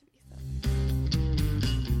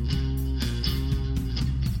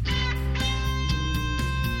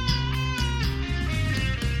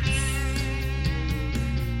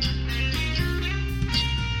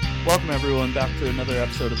everyone, back to another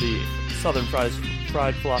episode of the Southern Fried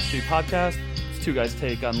Philosophy Podcast. It's two guys'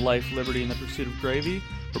 take on life, liberty, and the pursuit of gravy.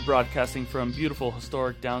 We're broadcasting from beautiful,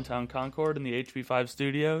 historic downtown Concord in the HP5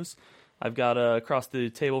 studios. I've got across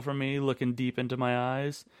the table from me, looking deep into my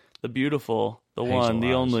eyes, the beautiful, the Hazel one, the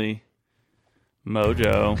eyes. only,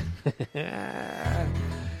 Mojo.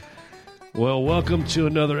 Well, welcome to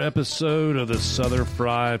another episode of the Southern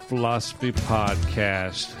Fried Philosophy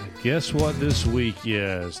Podcast. Guess what this week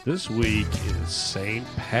is? This week is St.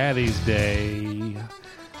 Patty's Day.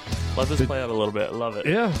 Let this play out a little bit. I love it.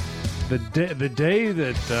 Yeah, the day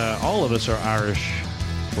that all of us are Irish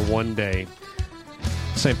for one day.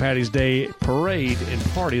 St. Patty's Day parade and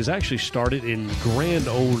party is actually started in grand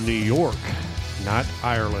old New York, not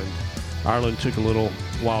Ireland. Ireland took a little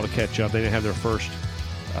while to catch up. They didn't have their first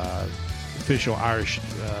official Irish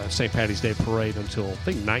St. Patty's Day parade until, I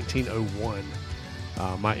think, 1901.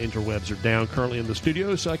 My interwebs are down currently in the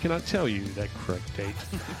studio, so I cannot tell you that correct date.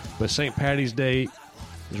 But St. Patty's Day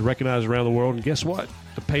is recognized around the world, and guess what?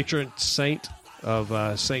 The patron saint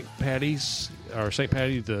of St. Patty's, or St.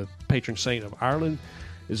 Patty, the patron saint of Ireland,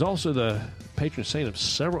 is also the patron saint of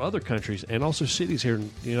several other countries and also cities here in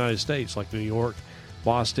the United States, like New York,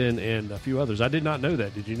 Boston, and a few others. I did not know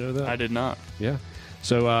that. Did you know that? I did not. Yeah.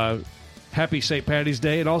 So, happy St. Patty's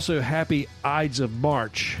Day, and also happy Ides of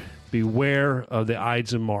March. Beware of the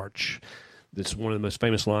Ides of March. This is one of the most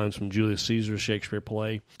famous lines from Julius Caesar's Shakespeare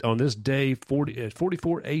play. On this day,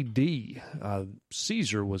 44 A.D.,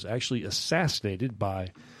 Caesar was actually assassinated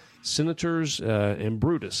by senators and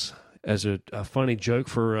Brutus. As a funny joke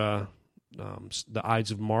for the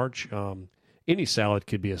Ides of March, any salad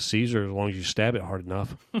could be a Caesar as long as you stab it hard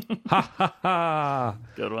enough. Ha, ha, ha.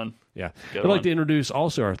 Good one. Yeah. Good I'd like one. to introduce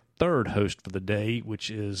also our third host for the day, which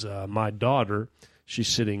is my daughter. She's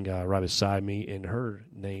sitting right beside me, and her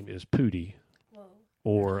name is Pootie,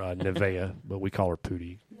 or Nevea, but we call her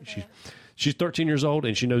Pootie. She's 13 years old,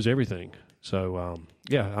 and she knows everything. So,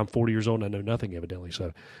 yeah, I'm 40 years old, and I know nothing, evidently.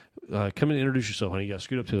 So, come and introduce yourself, honey. You got to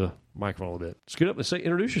scoot up to the microphone a little bit. Scoot up and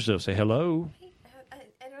introduce yourself. Say hello. I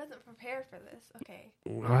wasn't prepared for this. Okay.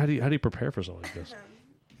 How do you prepare for something like this?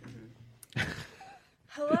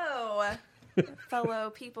 Hello,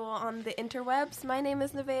 fellow people on the interwebs. My name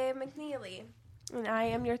is Nevaeh McNeely, and I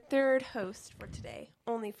am your third host for today.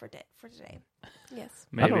 Only for today. Yes.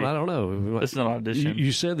 Maybe. I don't know. This is an audition.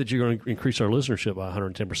 You said that you're going to increase our listenership by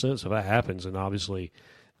 110%. So if that happens, then obviously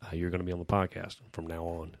you're going to be on the podcast from now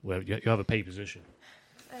on. Well, you have a paid position.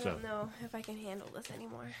 I So. don't know if I can handle this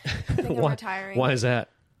anymore. I think I'm retiring. Why is that?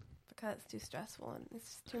 Because it's too stressful and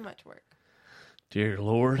it's too much work. Dear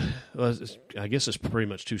Lord. Well, I guess it's pretty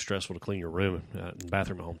much too stressful to clean your room and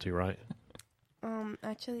bathroom at home too, right?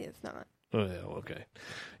 Actually, it's not. Oh, yeah, okay.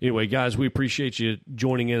 Anyway, guys, we appreciate you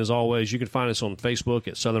joining in as always. You can find us on Facebook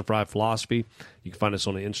at Southern Fried Philosophy. You can find us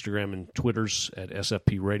on the Instagram and Twitters at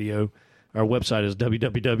SFP Radio. Our website is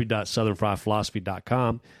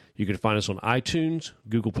www.southernfriedphilosophy.com. You can find us on iTunes,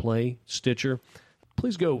 Google Play, Stitcher.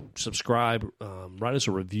 Please go subscribe, write us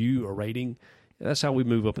a review, a rating. That's how we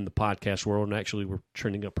move up in the podcast world, and actually we're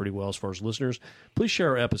trending up pretty well as far as listeners. Please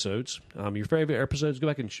share our episodes. Your favorite episodes, go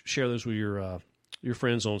back and share those with your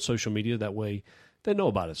friends on social media. That way they know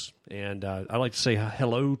about us. And I'd like to say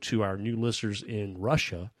hello to our new listeners in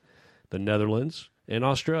Russia, the Netherlands, and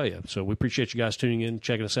Australia. So we appreciate you guys tuning in,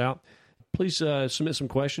 checking us out. Please submit some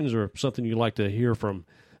questions or something you'd like to hear from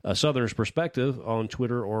a Southerner's perspective on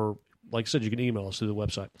Twitter, or like I said, you can email us through the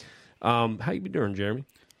website. How you been doing, Jeremy?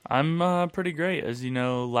 I'm pretty great. As you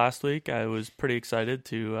know, last week I was pretty excited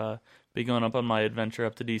to be going up on my adventure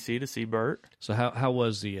up to D.C. to see Bert. So how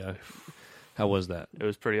was the... How was that? It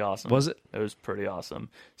was pretty awesome. Was it? It was pretty awesome.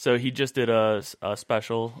 So he just did a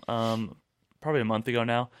special probably a month ago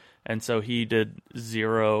now, and so he did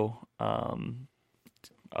 0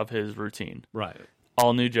 of his routine. Right.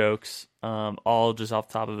 All new jokes, all just off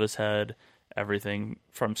the top of his head, everything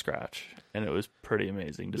from scratch, and it was pretty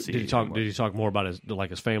amazing to see. Did he talk more about his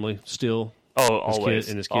family still? Oh, always,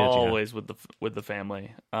 his kids, always with the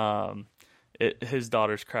family. His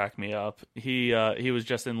daughters crack me up. He was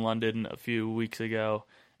just in London a few weeks ago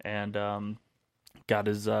and got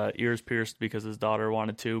his ears pierced because his daughter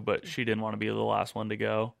wanted to, but she didn't want to be the last one to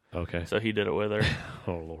go. Okay. So he did it with her.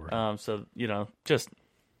 Oh, Lord. So, just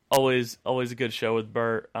always a good show with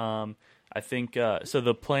Bert. I think so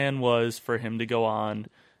the plan was for him to go on,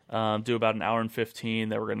 do about an hour and 15.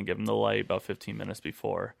 They were going to give him the light about 15 minutes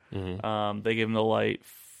before. Mm-hmm. They gave him the light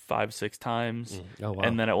 5-6 times. Oh, wow.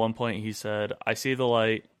 And then at one point he said, I see the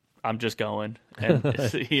light, I'm just going. And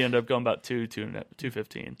he ended up going about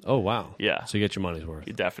 2:15. Oh, wow. Yeah. So you get your money's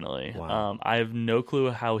worth. Definitely. Wow. I have no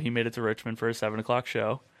clue how he made it to Richmond for a 7 o'clock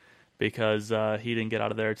show, because he didn't get out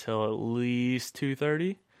of there till at least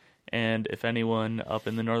 2:30. And if anyone up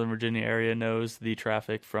in the Northern Virginia area knows, the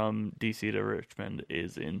traffic from D.C. to Richmond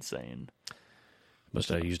is insane. Must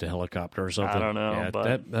have used a helicopter or something. I don't know, Yeah,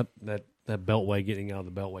 but that beltway, getting out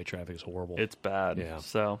of the beltway traffic is horrible. It's bad. Yeah.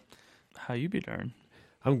 So, how you be doing?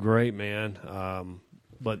 I'm great, man.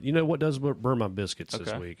 But you know what does burn my biscuits this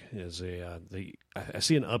Okay. week is I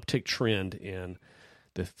see an uptick trend in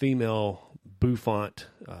the female bouffant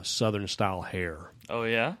Southern style hair. Oh,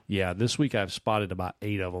 yeah? Yeah, this week I've spotted about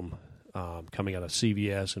 8 of them coming out of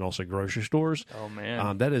CVS and also grocery stores. Oh,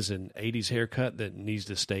 man. That is an 80s haircut that needs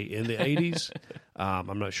to stay in the 80s.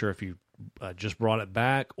 I'm not sure if you just brought it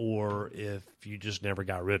back or if you just never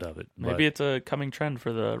got rid of it. Maybe it's a coming trend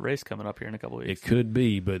for the race coming up here in a couple weeks. It could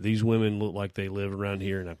be, but these women look like they live around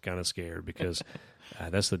here, and I'm kind of scared because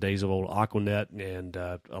that's the days of old Aquanet and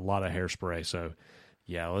a lot of hairspray. So,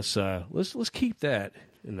 yeah, let's keep that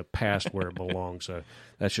in the past where it belongs. So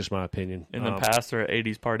that's just my opinion. In the past, or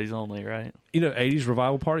 80s parties only, right? 80s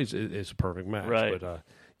revival parties is a perfect match. Right. But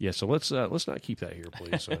yeah, so let's not keep that here,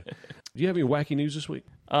 please. Do you have any wacky news this week?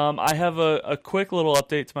 I have a quick little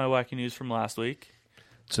update to my wacky news from last week.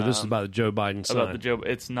 So this is about the Joe Biden son. About the Joe.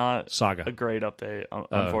 It's not saga. a great update,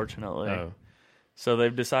 unfortunately. Oh. So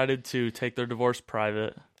they've decided to take their divorce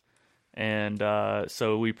private, and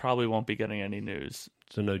so we probably won't be getting any news.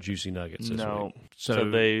 So no juicy nuggets this No. week. So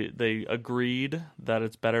they agreed that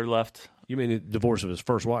it's better left. You mean the divorce of his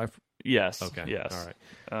first wife? Yes. Okay. Yes.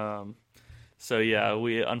 All right. So yeah,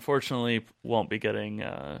 we unfortunately won't be getting.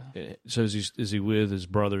 So is he with his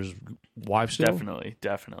brother's wife still?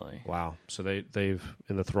 Definitely. Wow. So they've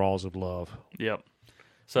in the thralls of love. Yep.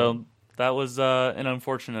 So that was an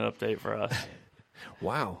unfortunate update for us.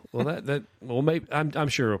 Wow. Well maybe I'm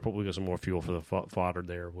sure we'll probably get some more fuel for the fodder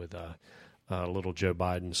there with little Joe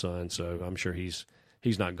Biden's son. So I'm sure he's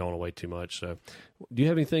not going away too much. So do you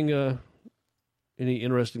have anything? Any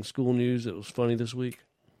interesting school news that was funny this week?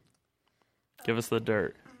 Give us the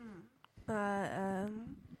dirt. No.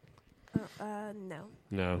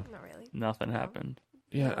 No. Not really. Nothing happened.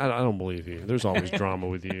 Yeah, I don't believe you. There's always drama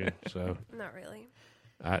with you. So Not really.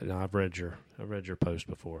 I've read your post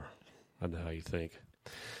before. I know how you think.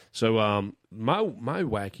 So my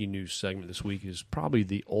wacky news segment this week is probably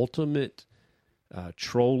the ultimate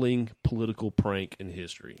trolling political prank in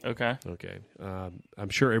history. Okay. Okay. I'm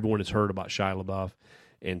sure everyone has heard about Shia LaBeouf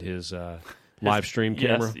and his live stream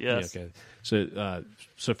camera. Yes. Yeah, okay.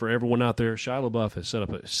 So for everyone out there, Shia LaBeouf has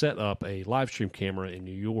set up a live stream camera in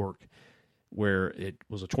New York where it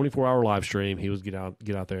was a 24-hour live stream. He was get out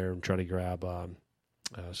there and try to grab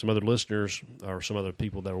some other listeners or some other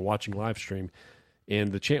people that were watching live stream.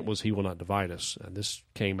 And the chant was, "He will not divide us." And this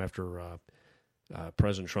came after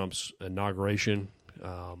President Trump's inauguration.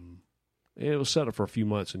 It was set up for a few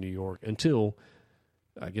months in New York until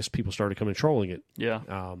I guess people started coming and trolling it. Yeah.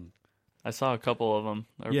 I saw a couple of them.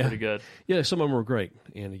 They were Yeah. pretty good. Yeah, some of them were great,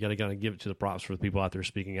 and you got to kind of give it to the props for the people out there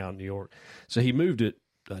speaking out in New York. So he moved it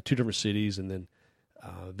 2 different cities, and then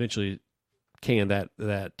eventually canned that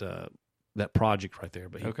project right there.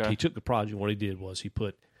 But he took the project. What he did was he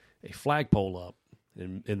put a flagpole up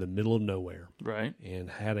in the middle of nowhere, Right. and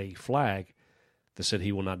had a flag that said,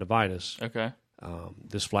 "He will not divide us." Okay.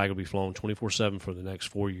 This flag will be flown 24/7 for the next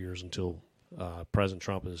 4 years until President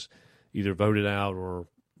Trump is either voted out or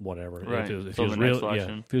whatever. Right. If Till the next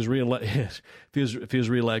election. if he was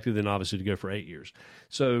reelected, then obviously to go for 8 years.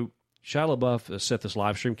 So Shia LaBeouf set this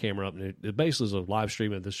live stream camera up, and it basically is a live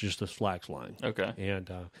stream of this flags line. Okay. And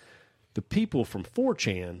the people from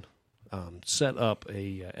 4chan set up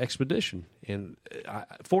a expedition. And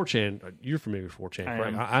 4chan, you're familiar with 4chan,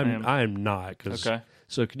 correct? I am not. Okay.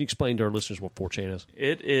 So can you explain to our listeners what 4chan is?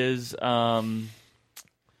 It is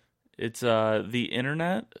it's the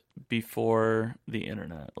internet before the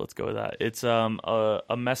internet. Let's go with that. It's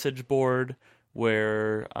a message board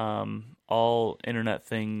where all internet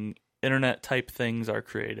type things are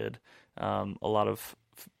created. A lot of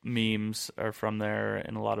memes are from there,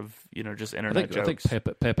 and a lot of just internet jokes. I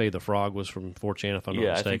think Pepe the Frog was from 4chan, if I'm not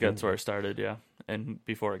mistaken. I think that's where it started. Yeah, and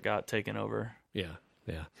before it got taken over. Yeah.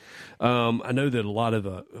 I know that a lot of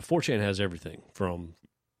 4chan has everything from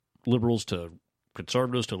liberals to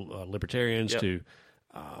conservatives to libertarians to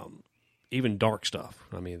even dark stuff.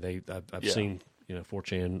 I mean, I've seen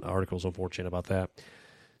 4chan articles on 4chan about that.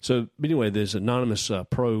 So, but anyway, there's anonymous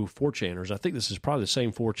pro 4chaners. I think this is probably the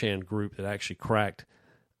same 4chan group that actually cracked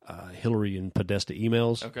Hillary and Podesta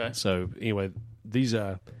emails. Okay. So anyway, these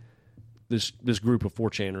this group of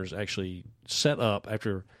 4chaners actually set up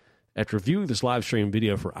after viewing this live stream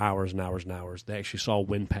video for hours and hours and hours. They actually saw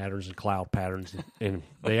wind patterns and cloud patterns, and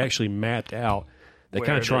they actually mapped out they where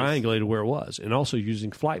kind of it is. triangulated where it was, and also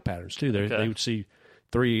using flight patterns too. They would see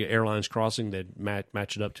 3 airlines crossing, they'd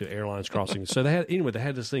match it up to airlines crossing. So they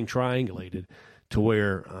had this thing triangulated to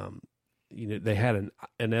where they had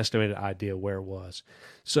an estimated idea where it was.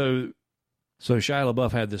 So Shia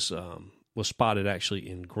LaBeouf had this was spotted actually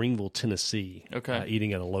in Greenville, Tennessee,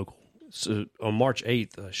 eating at a local. So on March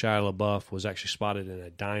 8th, Shia LaBeouf was actually spotted in a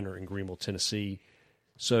diner in Greenville, Tennessee.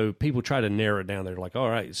 So people try to narrow it down. They're like, all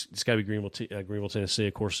right, it's got to be Greenville, Tennessee,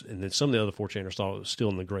 of course. And then some of the other 4chaners thought it was still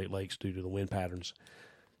in the Great Lakes due to the wind patterns.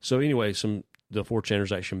 So anyway, the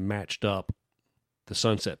 4chaners actually matched up the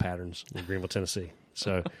sunset patterns in Greenville, Tennessee.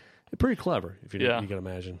 So pretty clever, if you can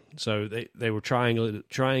imagine. So they were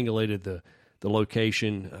triangulated the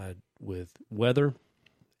location with weather,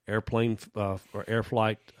 airplane or air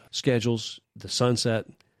flight schedules, the sunset,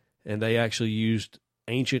 and they actually used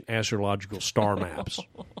ancient astrological star maps.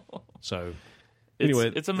 So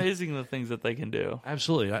anyway, it's amazing the things that they can do.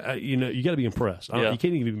 Absolutely. You got to be impressed. You can't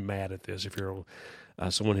even be mad at this if you're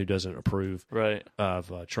someone who doesn't approve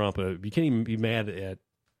of Trump. You can't even be mad at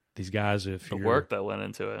these guys if the work that went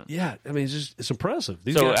into it. Yeah, I mean, it's impressive.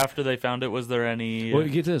 These so guys, after they found it, was there any? Well,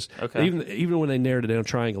 get this. Okay. Even when they narrowed it down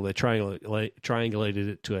triangle, they triangulated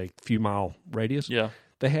it to a few mile radius. Yeah.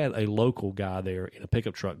 They had a local guy there in a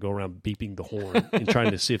pickup truck go around beeping the horn and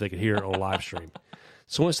trying to see if they could hear it on live stream.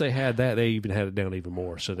 So once they had that, they even had it down even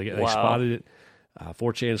more. So they spotted it.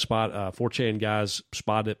 4chan guys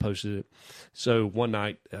spotted it, posted it. So one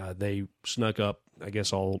night they snuck up, I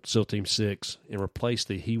guess, all SEAL Team 6 and replaced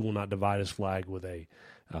the "He Will Not Divide Us" flag with a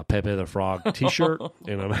Pepe the Frog T-shirt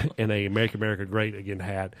and a "Make America Great Again"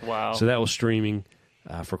 hat. Wow! So that was streaming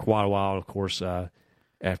for quite a while. Of course,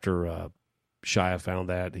 after Shia found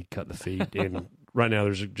that, he cut the feed, and right now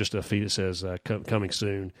there's just a feed that says "Coming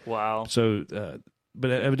soon." Wow! So,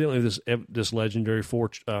 but evidently this legendary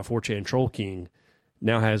 4chan troll king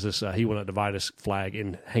now has this "He Will Not Divide Us" flag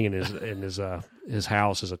hanging in his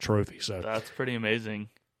house as a trophy. So that's pretty amazing.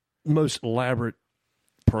 Most elaborate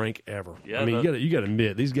prank ever. Yeah, I mean, you got to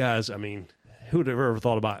admit, these guys. I mean, who would have ever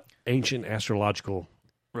thought about ancient astrological,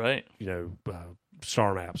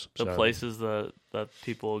 star maps? The places that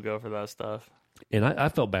people will go for that stuff. And I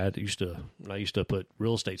felt bad. I used to put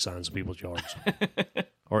real estate signs in people's yards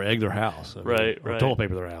or egg their house, or toilet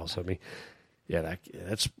paper their house. I mean, yeah,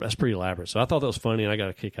 that's pretty elaborate. So I thought that was funny, and I got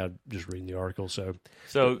a kick out of just reading the article. So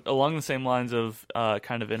along the same lines of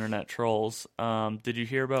kind of internet trolls, did you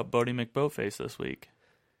hear about Bodie McBoatface this week?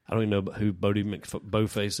 I don't even know who Bodie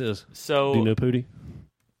McBoatface is. So do you know Pootie?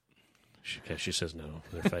 She says no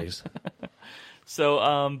in her face.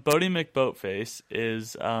 So Bodie McBoatface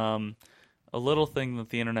is a little thing that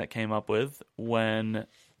the internet came up with when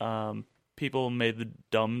people made the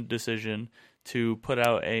dumb decision to put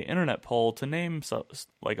out a internet poll to name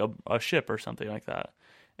like a ship or something like that.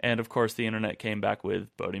 And of course the internet came back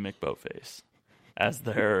with Bodie McBoatface as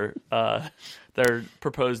their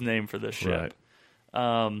proposed name for this ship.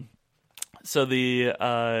 Right. So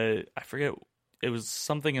I forget, it was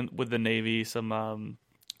something with the Navy, some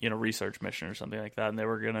research mission or something like that, and they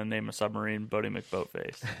were going to name a submarine Bodie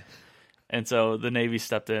McBoatface. And so the Navy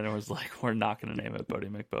stepped in and was like, we're not going to name it Bodie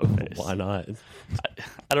McBoatface. Why not?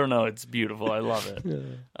 I don't know. It's beautiful. I love it.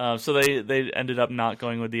 Yeah. So they ended up not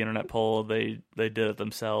going with the internet poll. They did it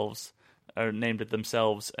themselves, or named it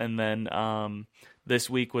themselves. And then this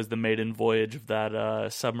week was the maiden voyage of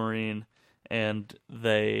that submarine, and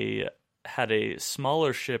they had a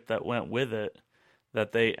smaller ship that went with it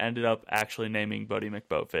that they ended up actually naming Bodie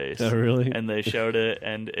McBoatface. Oh, really? And they showed it,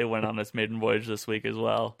 and it went on its maiden voyage this week as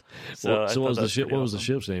well. So what was the ship? What was the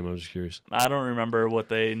ship's name? I was just curious. I don't remember what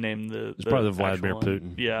they named It's probably the Vladimir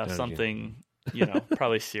Putin. Yeah, something,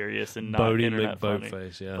 probably serious and not Bodie internet McBoatface,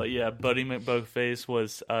 funny. yeah. But yeah, Bodie McBoatface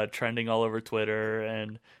was trending all over Twitter,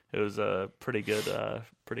 and it was a pretty good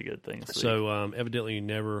thing this week. So evidently you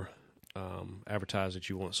never advertise that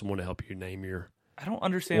you want someone to help you name your... I don't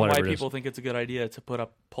understand why people think it's a good idea to put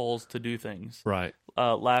up polls to do things. Right.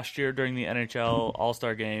 Last year during the NHL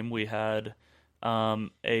All-Star Game, we had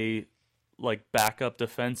a backup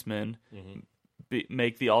defenseman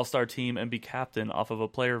make the All-Star team and be captain off of a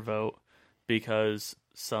player vote because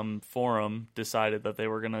some forum decided that they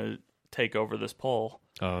were going to take over this poll.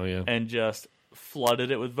 Oh, yeah. And just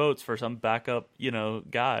flooded it with votes for some backup,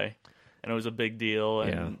 guy. And it was a big deal.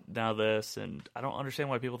 And now this. And I don't understand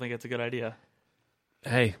why people think it's a good idea.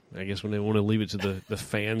 Hey, I guess when they want to leave it to the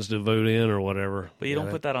fans to vote in or whatever. But you don't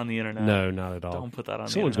put that on the internet. No, not at all. Don't put that on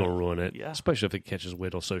Someone's the internet. going to ruin it. Yeah. Especially if it catches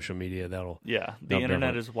wind on social media. The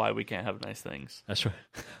internet is why we can't have nice things. That's right.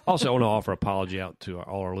 Also, I want to offer apology out to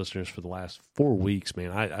all our listeners for the last 4 weeks, man.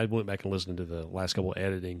 I went back and listened to the last couple of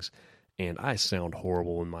editings, and I sound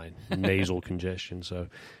horrible in my nasal congestion. So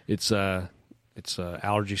it's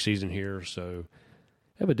allergy season here, so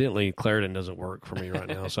evidently Claritin doesn't work for me right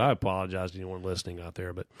now. So I apologize to anyone listening out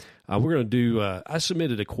there. But we're going to do I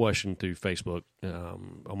submitted a question through Facebook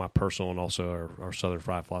on my personal and also our Southern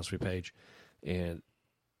Fried Philosophy page, and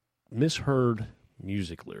misheard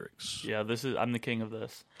music lyrics. Yeah, I'm the king of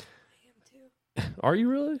this. I am too. Are you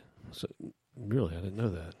really? Really, I didn't know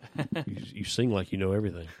that. you sing like you know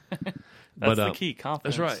everything. That's the key,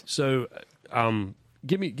 confidence. That's right. So,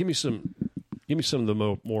 give me some of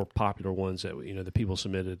the more popular ones that the people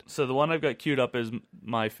submitted. So the one I've got queued up is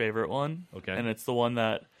my favorite one. Okay. And it's the one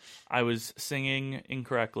that I was singing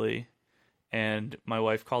incorrectly, and my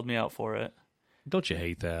wife called me out for it. Don't you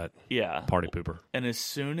hate that? Yeah. Party pooper. And as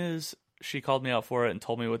soon as she called me out for it and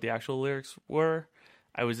told me what the actual lyrics were,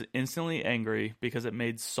 I was instantly angry because it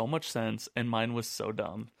made so much sense and mine was so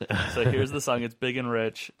dumb. So here's the song. It's Big and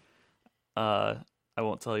Rich. I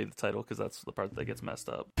won't tell you the title because that's the part that gets messed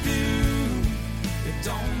up. It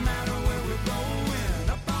don't matter where we're going,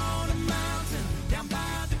 up on a mountain, down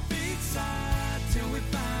by the big side, till we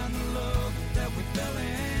find the love that we fell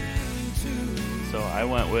into. So I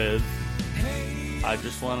went with, I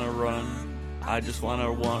just want to run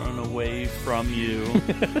away from you.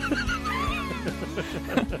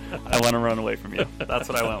 I want to run away from you. That's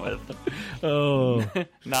what I went with. Oh,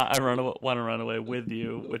 Not I want to run away with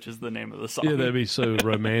you, which is the name of the song. yeah, that'd be so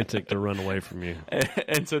romantic to run away from you.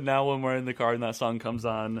 And so now when we're in the car and that song comes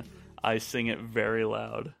on, I sing it very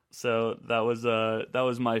loud. So that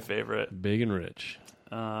was my favorite. Big and Rich.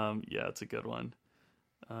 Yeah, it's a good one.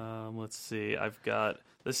 Let's see.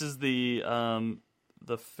 This is the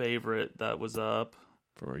favorite that was up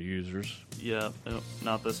For our users. Yeah, no,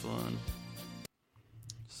 not this one.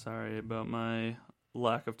 Sorry about my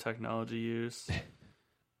lack of technology use.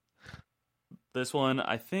 This one,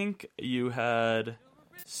 I think you had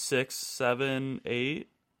 6, 7, 8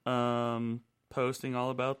 posting all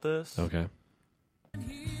about this. Okay.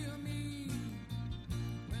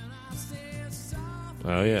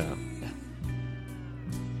 Oh, yeah.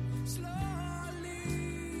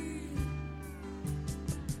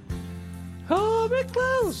 Hold me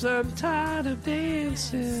close, I'm tired of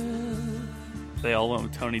dancing. They all went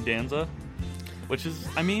with Tony Danza, which is,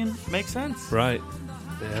 makes sense. Right.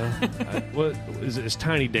 Yeah. What is it? It's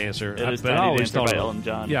Tiny Dancer. It is but I Tiny always Dancer thought by it, Elton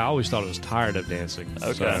John. Yeah, I always thought it was Tired of Dancing.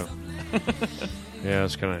 Okay. So, yeah,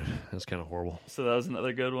 that's kind of horrible. So that was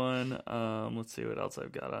another good one. Let's see what else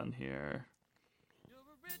I've got on here.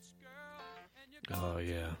 Oh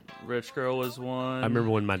yeah. Rich Girl was one. I remember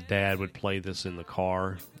when my dad would play this in the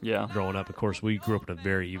car. Yeah. Growing up, of course, we grew up in a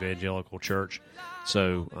very evangelical church,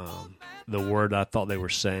 so the word I thought they were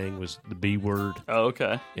saying was the B word. Oh,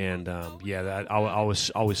 okay. And I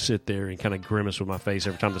always sit there and kind of grimace with my face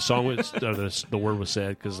every time the song was or the word was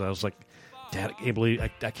said, because I was like, Dad,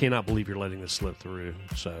 I cannot believe you're letting this slip through.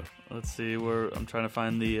 So let's see where I'm trying to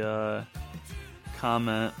find the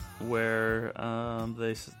comment where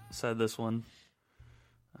they said this one.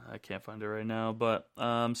 I can't find it right now, but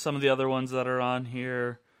some of the other ones that are on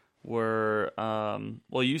here were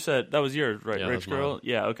well, you said that was yours, right? Yeah, Rich that was Girl. mine.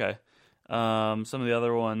 Yeah, okay. Some of the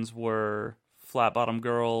other ones were Flat Bottom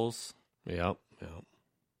Girls. Yep.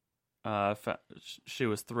 She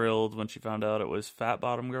was thrilled when she found out it was Fat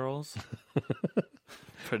Bottom Girls.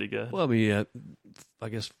 Pretty good. Well, I mean, I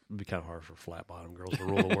guess it'd be kind of hard for flat bottom girls to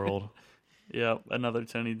rule the world. Yep, another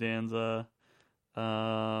Tony Danza.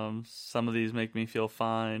 Some of these make me feel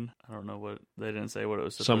fine. I don't know what they didn't say what it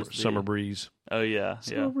was supposed to be. Summer breeze. Oh yeah,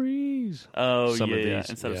 Summer breeze. Oh Some of yeah. these,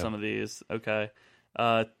 Instead of yeah. some of these, okay.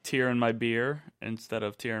 Tear in my beer instead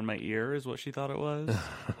of tear in my ear is what she thought it was.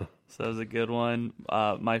 So that was a good one.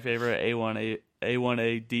 My favorite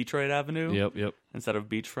A1A Detroit Avenue. Yep. Instead of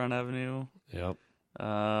Beachfront Avenue. Yep.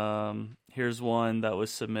 Here's one that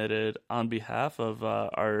was submitted on behalf of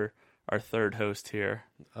our third host here.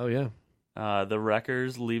 Oh yeah. The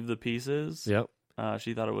Wreckers, Leave the Pieces. Yep.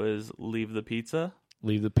 She thought it was Leave the Pizza.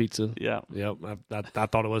 Leave the pizza. Yeah. Yep. I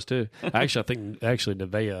thought it was too. I think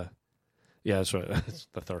Nevaeh. Yeah, that's right. That's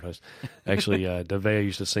the third host. Actually, Nevaeh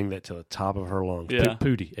used to sing that to the top of her lungs. Yeah.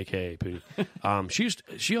 Pootie, aka Pootie.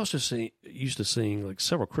 She also used to sing like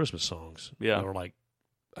several Christmas songs. Yeah. That were like,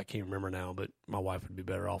 I can't remember now, but my wife would be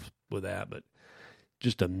better off with that. But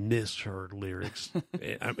just to miss her lyrics.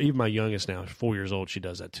 Even my youngest now, 4 years old, she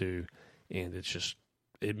does that too, and it's just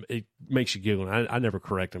it makes you giggle. I never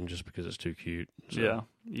correct them just because it's too cute. So. Yeah,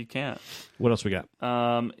 you can't. What else we got?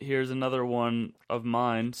 Here's another one of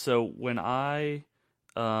mine. So when I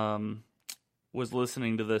was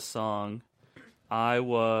listening to this song, I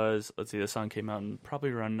was, let's see, the song came out in probably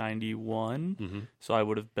around 91. So I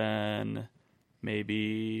would have been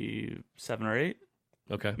maybe 7 or 8.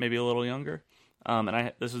 Okay. Maybe a little younger.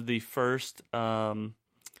 And this was the first cassette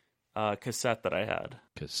that I had.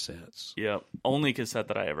 Cassettes. Yep. Only cassette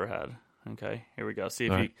that I ever had. Okay, here we go. See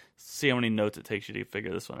if All you right. see how many notes it takes you to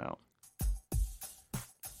figure this one out.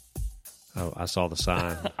 Oh, I saw the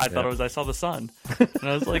sign. I thought it was I saw the sun. And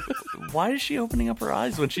I was like, why is she opening up her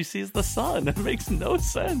eyes when she sees the sun? It makes no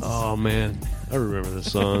sense. Oh, man. I remember the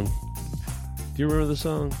song. Do you remember the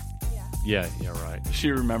song? Yeah. Yeah, right.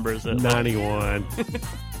 She remembers it. 91.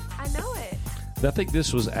 I know it. I think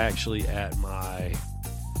this was actually at my,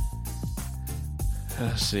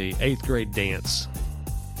 let's see, 8th grade dance.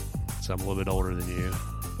 So I'm a little bit older than you.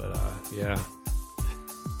 But, yeah.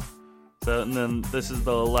 So, and then this is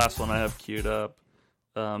the last one I have queued up.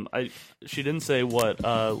 She didn't say what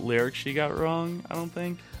lyrics she got wrong, I don't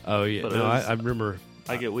think. Oh, yeah. But No, it was- I remember.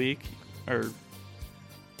 I Get Weak.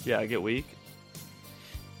 I Get Weak.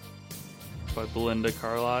 By Belinda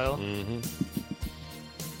Carlisle. Mm-hmm.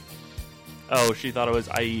 Oh, she thought it was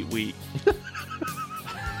I Eat Wheat.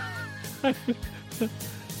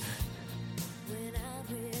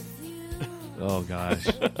 Oh, gosh.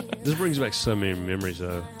 This brings back so many memories,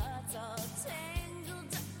 though.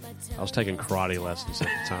 I was taking karate lessons at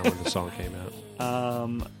the time when the song came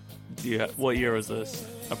out. What year was this?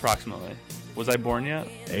 Approximately. Was I born yet?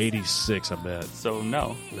 86, I bet. So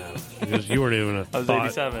no. No. Because you weren't even a I was thought.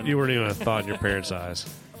 87. You weren't even a thought in your parents' eyes.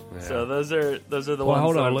 Yeah. So those are the Well, ones.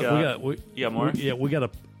 hold on. I've got. We You got more? Yeah, we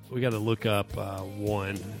got to look up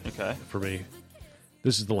one Okay. for me.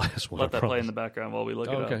 This is the last one. Let I that play in promise. the background while we look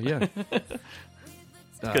Oh, it okay, up. yeah.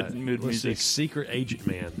 Good mood let's see, music. Secret Agent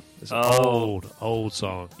Man. It's an Oh. old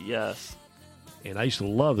song. Yes. And I used to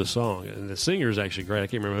love the song. And the singer is actually great. I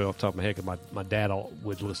can't remember who off the top of my head because my dad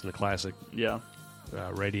would listen to classic Yeah.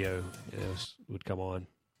 radio. And it would come on.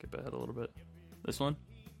 Get ahead a little bit. This one?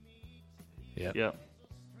 Yeah. Yeah.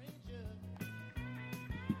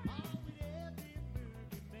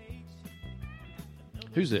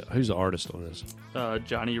 Who's the artist on this?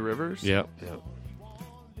 Johnny Rivers. Yep.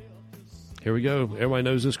 Here we go. Everybody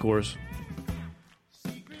knows this chorus.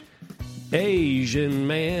 Asian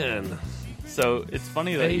man. So it's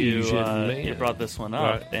funny that Asian you man. brought this one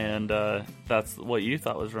up, Right. and that's what you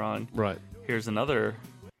thought was wrong. Right. Here's another.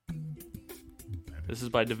 This is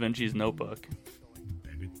by Da Vinci's Notebook.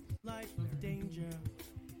 Life of danger.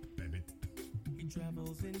 He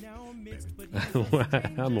travels in our midst, but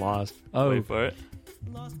I'm lost. Oh, Wait for it.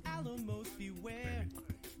 Los Alamos beware.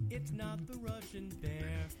 It's not the Russian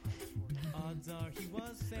bear. Odds are he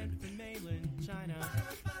was sent from mainland China.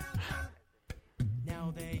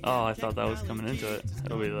 Now they Oh, I thought that was coming into it.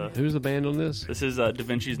 That'll be the. who's the band on this? This is Da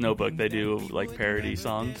Vinci's Notebook. They do like parody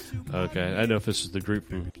songs. Okay, I don't know if this is the group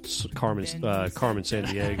from Carmen San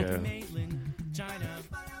Diego. mainland China.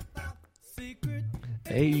 Secret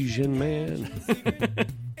Asian man.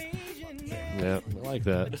 Asian man. Yeah, I like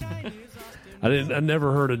that. I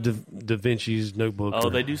never heard of Da Vinci's Notebook. Oh,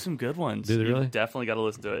 or- they do some good ones. Do they You really? definitely got to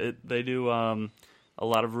listen to it. They do a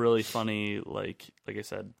lot of really funny, like I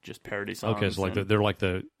said, just parody songs. Okay, so like and- they're like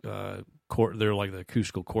the they're like the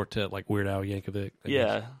acoustical quartet, like Weird Al Yankovic. I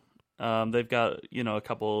guess. Yeah, they've got a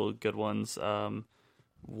couple good ones.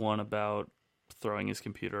 One about throwing his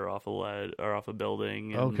computer off a lead or off a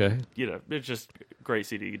building. And, Okay. It's just great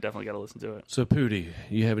CD. You definitely got to listen to it. So Pootie,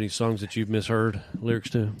 you have any songs that you've misheard lyrics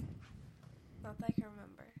to? Not that I can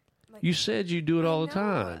remember. Like, You said you do it all the I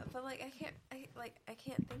know, time. but like I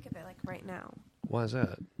can't think of it like right now. Why is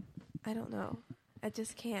that? I don't know. I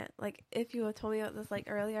just can't. Like, if you had told me about this like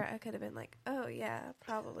earlier, I could have been like, oh yeah,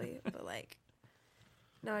 probably. But like,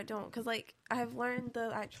 no, I don't, because like I've learned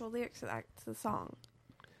the actual lyrics to the song.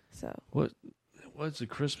 So What's the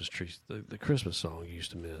Christmas tree? The Christmas song you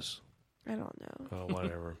used to miss. I don't know. Oh,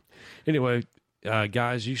 whatever. Anyway,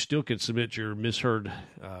 guys, you still can submit your misheard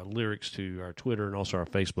lyrics to our Twitter and also our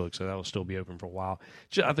Facebook, so that will still be open for a while.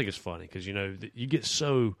 I think it's funny because you get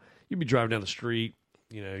so you be driving down the street,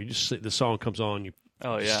 you just the song comes on, you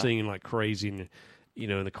Oh yeah. singing like crazy, and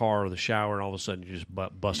in the car or the shower, and all of a sudden you just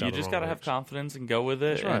bust out. You the just wrong got to have lyrics. confidence and go with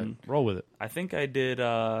it. That's right. And Roll with it. I think I did.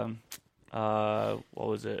 What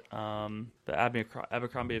was it? The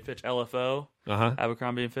Abercrombie and Fitch LFO.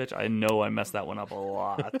 Abercrombie and Fitch. I know I messed that one up a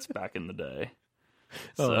lot back in the day.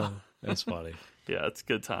 So That's funny. yeah, it's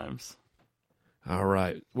good times. All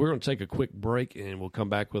right. We're going to take a quick break, and we'll come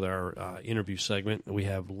back with our interview segment. We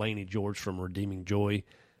have Lainey George from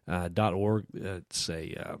redeemingjoy.org. It's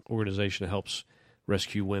a organization that helps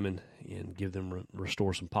rescue women and give them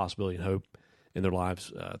restore some possibility and hope in their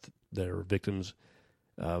lives that are victims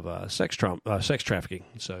sex trafficking.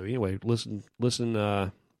 So anyway, listen in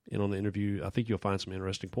on the interview. I think you'll find some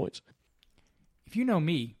interesting points. If you know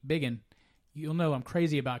me, Biggin, you'll know I'm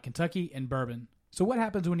crazy about Kentucky and bourbon. So what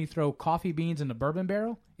happens when you throw coffee beans in a bourbon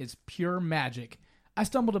barrel? It's pure magic. I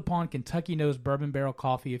stumbled upon Kentucky Nose Bourbon Barrel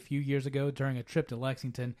Coffee a few years ago during a trip to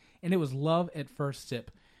Lexington, and it was love at first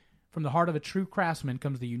sip. From the heart of a true craftsman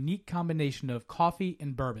comes the unique combination of coffee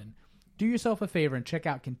and bourbon. Do yourself a favor and check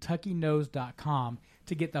out KentuckyNose.com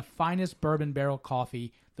to get the finest bourbon barrel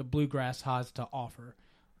coffee the Bluegrass has to offer.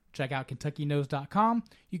 Check out KentuckyNose.com.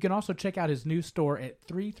 You can also check out his new store at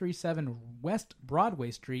 337 West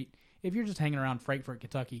Broadway Street if you're just hanging around Frankfort,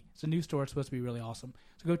 Kentucky. It's a new store. It's supposed to be really awesome.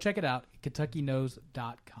 So go check it out at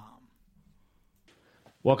KentuckyNose.com.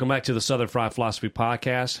 Welcome back to the Southern Fried Philosophy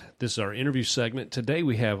Podcast. This is our interview segment. Today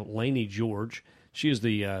we have Lainey George. She is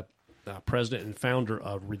the president and founder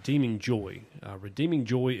of Redeeming Joy. Redeeming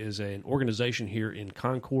Joy is an organization here in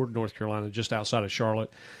Concord, North Carolina, just outside of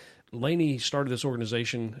Charlotte. Lainey started this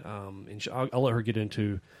organization, and I'll let her get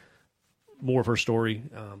into more of her story.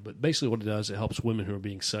 But basically what it does, it helps women who are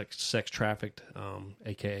being sex trafficked,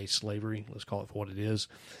 a.k.a. slavery. Let's call it for what it is.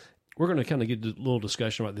 We're going to kind of get a little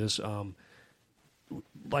discussion about this.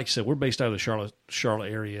 Like I said, we're based out of the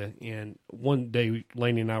Charlotte area, and one day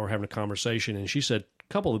Lainey and I were having a conversation, and she said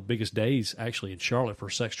a couple of the biggest days actually in Charlotte for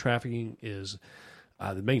sex trafficking is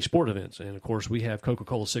the main sport events. And, of course, we have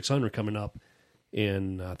Coca-Cola 600 coming up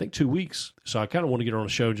in, I think, 2 weeks. So I kind of want to get her on the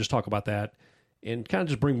show and just talk about that and kind of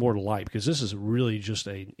just bring more to light, because this is really just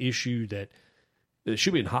an issue that it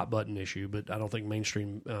should be a hot button issue, but I don't think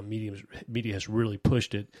mainstream media has really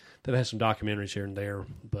pushed it. They've had some documentaries here and there,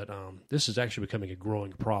 but this is actually becoming a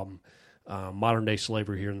growing problem. Modern day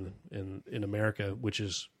slavery here in America, which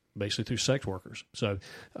is basically through sex workers. So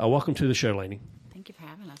welcome to the show, Lainey. Thank you for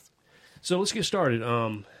having us. So let's get started.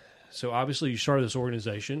 So obviously you started this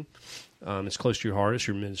organization. It's close to your heart. It's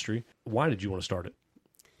your ministry. Why did you want to start it?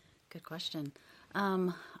 Good question.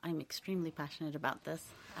 I'm extremely passionate about this.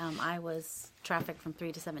 I was trafficked from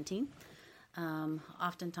 3 to 17,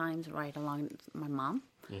 oftentimes right along my mom.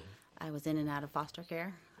 Mm-hmm. I was in and out of foster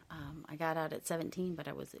care. I got out at 17, but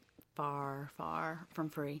I was far, far from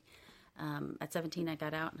free. At 17, I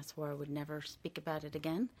got out, and I swore I would never speak about it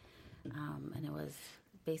again. And it was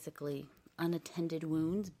basically unattended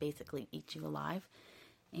wounds, basically eat you alive.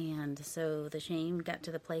 And so the shame got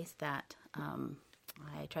to the place that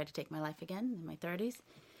I tried to take my life again in my 30s.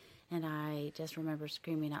 And I just remember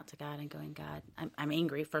screaming out to God and going, God, I'm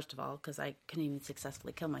angry, first of all, because I couldn't even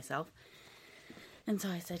successfully kill myself. And so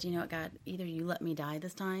I said, you know what, God, either you let me die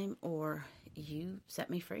this time or you set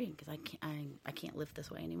me free, because I can't live this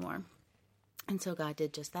way anymore. And so God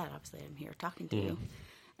did just that. Obviously, I'm here talking to you.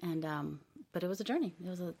 And but it was a journey.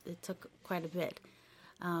 It took quite a bit.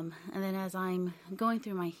 And then as I'm going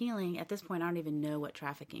through my healing, at this point, I don't even know what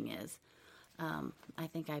trafficking is. I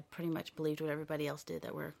think I pretty much believed what everybody else did,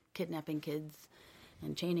 that we're kidnapping kids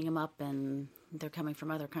and chaining them up, and they're coming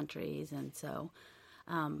from other countries. And so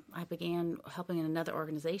I began helping in another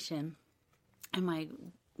organization, and my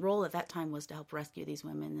role at that time was to help rescue these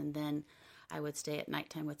women. And then I would stay at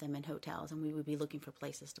nighttime with them in hotels, and we would be looking for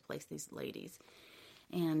places to place these ladies.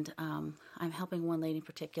 And I'm helping one lady in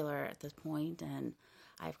particular at this point, and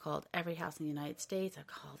I've called every house in the United States. I've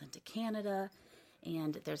called into Canada,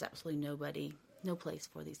 and there's absolutely no place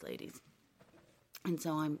for these ladies. And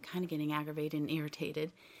so I'm kind of getting aggravated and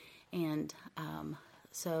irritated. And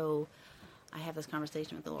so I have this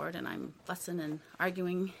conversation with the Lord, and I'm fussing and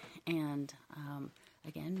arguing, and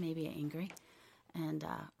again, maybe angry, and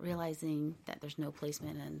realizing that there's no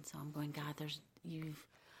placement. And so I'm going, God, you've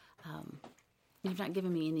not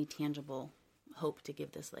given me any tangible hope to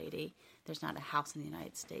give this lady. There's not a house in the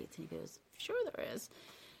United States. And he goes, sure there is.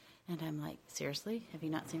 And I'm like, seriously? Have you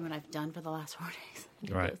not seen what I've done for the last 4 days? And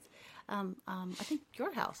he goes, I think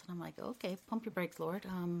your house. And I'm like, okay, pump your brakes, Lord.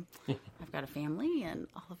 I've got a family and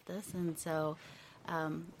all of this. And so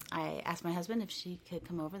I asked my husband if she could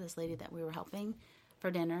come over, this lady that we were helping,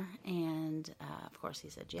 for dinner. And, of course, he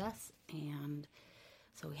said yes. And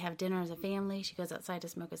so we have dinner as a family. She goes outside to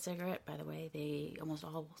smoke a cigarette. By the way, they almost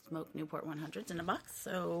all smoke Newport 100s in a box.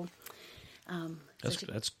 So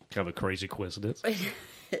that's kind of a crazy coincidence.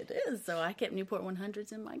 It is. So I kept Newport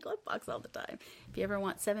 100s in my glove box all the time. If you ever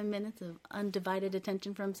want 7 minutes of undivided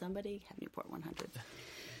attention from somebody, have Newport 100s.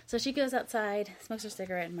 So she goes outside, smokes her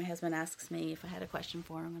cigarette, and my husband asks me if I had a question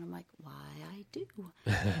for him. And I'm like, why, I do.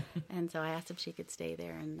 And so I asked if she could stay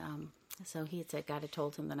there. And so he had said God had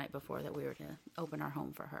told him the night before that we were to open our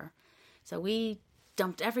home for her. So we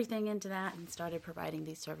dumped everything into that and started providing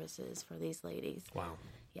these services for these ladies. Wow.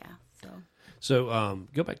 Yeah. So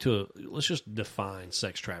go back to let's just define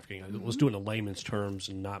sex trafficking. Let's do it in layman's terms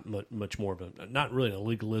and not much more of a not really a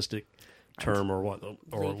legalistic term or what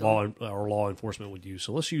or law enforcement would use.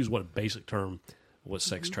 So let's use what a basic term what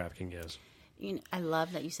sex trafficking is. I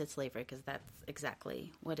love that you said slavery because that's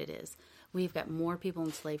exactly what it is. We've got more people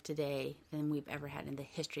enslaved today than we've ever had in the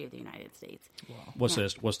history of the United States. Wow.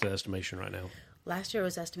 What's the estimation right now? Last year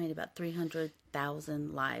was estimated about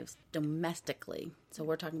 300,000 lives domestically. So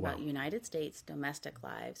we're talking about United States domestic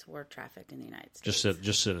lives were trafficked in the United States.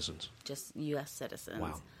 Just citizens. Just U.S. citizens.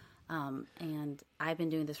 Wow. And I've been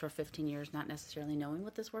doing this for 15 years, not necessarily knowing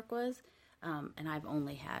what this work was. And I've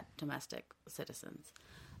only had domestic citizens.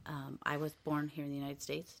 I was born here in the United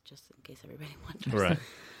States, just in case everybody wonders. Right.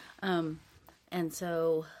 And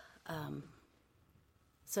so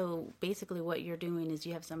basically what you're doing is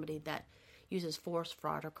you have somebody that uses force,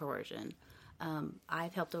 fraud, or coercion.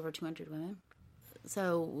 I've helped over 200 women.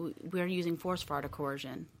 So we're using force, fraud, or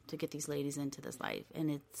coercion to get these ladies into this life,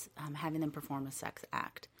 and it's having them perform a sex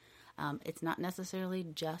act. It's not necessarily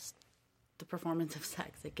just the performance of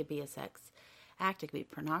sex. It could be a sex act. It could be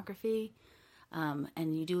pornography.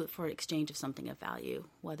 And you do it for exchange of something of value,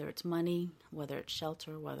 whether it's money, whether it's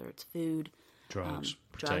shelter, whether it's food. Drugs,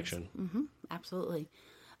 protection. Mm-hmm, absolutely.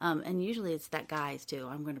 And usually it's that guys, too.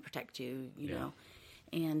 I'm going to protect you, you know.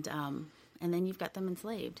 And then you've got them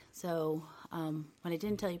enslaved. So when I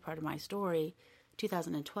didn't tell you part of my story,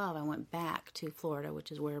 2012, I went back to Florida,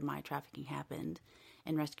 which is where my trafficking happened,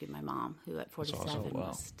 and rescued my mom, who at 47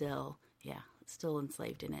 was still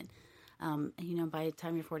enslaved in it. By the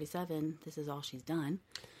time you're 47, this is all she's done.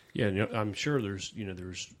 Yeah, I'm sure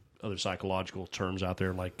there's other psychological terms out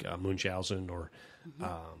there like Munchausen or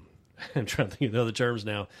I'm trying to think of the other terms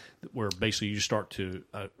now where basically you start to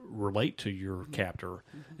relate to your captor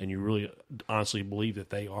and you really honestly believe that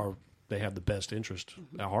they have the best interest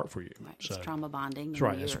at heart for you. Right. So, it's trauma bonding. That's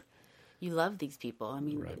right. You love these people. I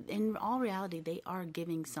mean, in all reality, they are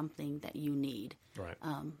giving something that you need. Right.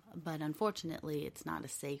 But unfortunately, it's not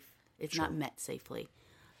not met safely.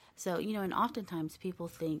 So, and oftentimes people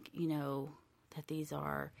think, that these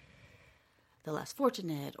are the less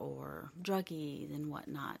fortunate or druggies and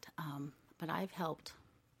whatnot. But I've helped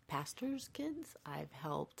pastors' kids. I've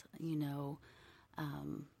helped,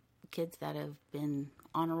 kids that have been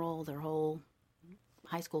honor roll their whole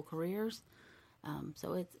high school careers.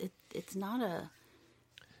 So it's not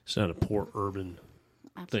a poor urban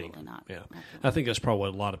absolutely thing. Not. Yeah, Absolutely. I think that's probably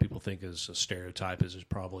what a lot of people think is a stereotype. Is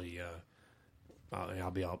probably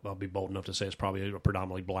I'll be bold enough to say it's probably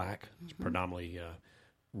predominantly black. It's predominantly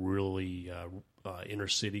really inner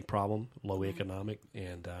city problem, low economic,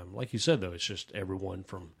 and like you said though, it's just everyone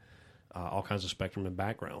from all kinds of spectrum and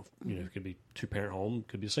background. It could be 2-parent home,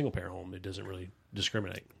 could be a single parent home. It doesn't really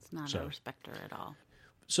discriminate. It's not a respecter at all.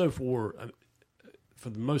 So for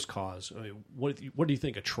the most cause, I mean, what do you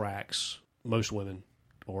think attracts most women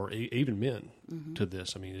or even men to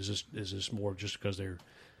this? I mean, is this more just because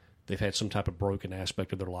they've had some type of broken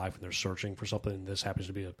aspect of their life and they're searching for something, and this happens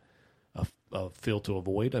to be a field to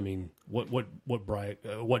avoid? I mean,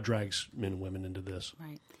 what drags men and women into this?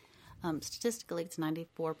 Right. Statistically, it's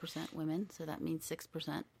 94% women, so that means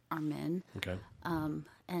 6% are men. Okay.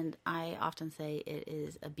 And I often say it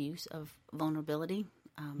is abuse of vulnerability.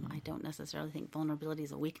 I don't necessarily think vulnerability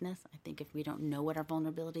is a weakness. I think if we don't know what our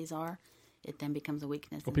vulnerabilities are, it then becomes a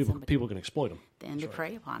weakness. Well, people can exploit them. Then they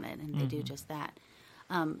prey upon it, and they do just that.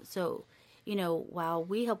 So, while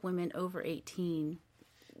we help women over 18,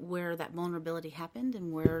 where that vulnerability happened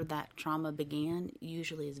and where that trauma began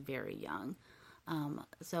usually is very young.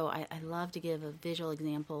 So I love to give a visual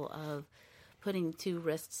example of putting two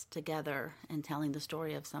wrists together and telling the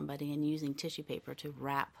story of somebody and using tissue paper to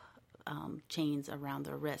wrap chains around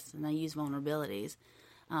their wrists. And I use vulnerabilities.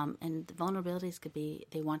 And the vulnerabilities could be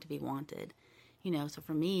they want to be wanted. So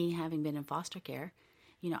for me, having been in foster care,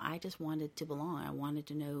 I just wanted to belong. I wanted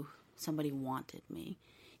to know somebody wanted me.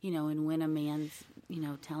 And when a man's,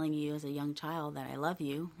 telling you as a young child that I love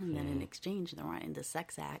you, and then in exchange they're wanting the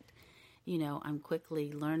sex act, I'm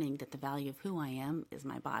quickly learning that the value of who I am is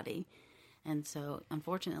my body. And so,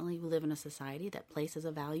 unfortunately, we live in a society that places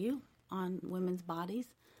a value on women's bodies.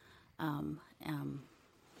 I'm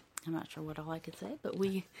not sure what all I could say, but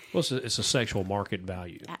Well, it's a sexual market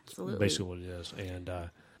value. Absolutely. Basically what it is. And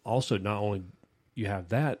also, not only you have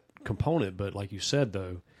that component, but like you said,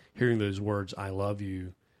 though, hearing those words, I love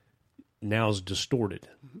you, now is distorted.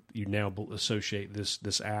 You now associate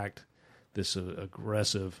this act, this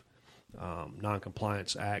aggressive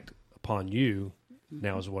non-compliance act upon you,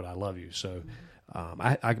 now is what I love you. So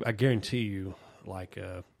I guarantee you, like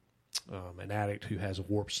an addict who has a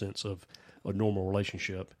warped sense of a normal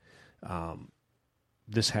relationship,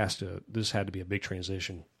 this had to be a big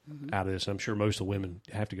transition out of this. I'm sure most of the women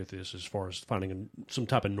have to go through this as far as finding some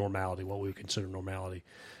type of normality, what we would consider normality.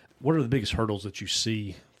 What are the biggest hurdles that you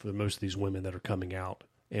see for most of these women that are coming out?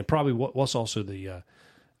 And probably what's also the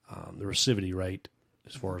recidivity rate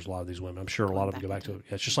as far as a lot of these women? I'm sure a lot of them go back to it.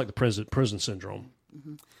 It's just like the prison syndrome.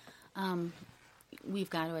 We've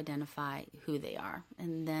got to identify who they are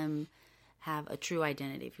and them have a true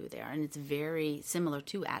identity of who they are. And it's very similar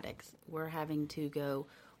to addicts. We're having to go,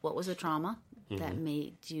 what was a trauma that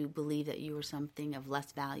made you believe that you were something of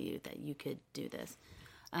less value, that you could do this?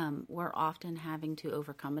 We're often having to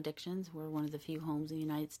overcome addictions. We're one of the few homes in the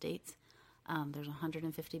United States. There's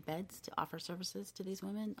 150 beds to offer services to these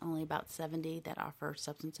women, only about 70 that offer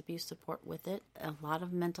substance abuse support with it. A lot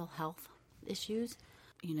of mental health issues,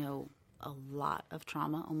 a lot of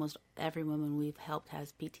trauma. Almost every woman we've helped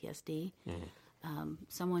has PTSD.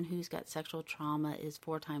 Someone who's got sexual trauma is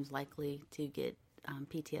 4 times likely to get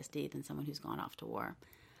PTSD than someone who's gone off to war.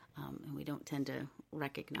 And we don't tend to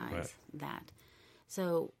recognize that.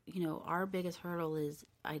 So, our biggest hurdle is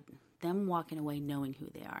them walking away knowing who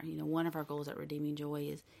they are. One of our goals at Redeeming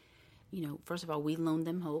Joy is, first of all, we loan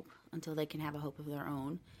them hope until they can have a hope of their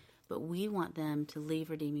own. But we want them to leave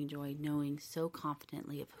Redeeming Joy knowing so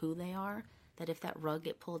confidently of who they are that if that rug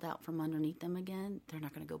get pulled out from underneath them again, they're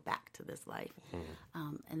not going to go back to this life.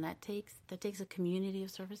 And that takes a community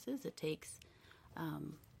of services. It takes a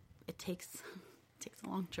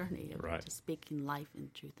long journey of just speaking life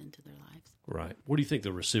and truth into their lives. Right. What do you think the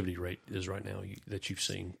recidivity rate is right now that you've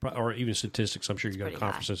seen, or even statistics? I'm sure you got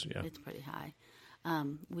conferences. Yeah, it's pretty high.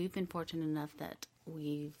 We've been fortunate enough that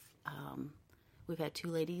we've had 2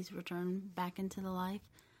 ladies return back into the life.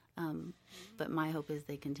 But my hope is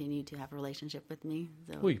they continue to have a relationship with me.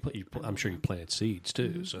 So well, I'm sure you plant seeds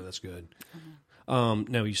too, so that's good.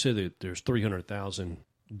 Now, you said that there's 300,000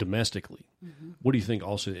 domestically. What do you think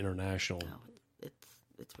also international? Oh,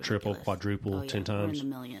 it's triple, quadruple, 10 times? We're in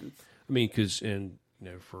the millions. I mean, because,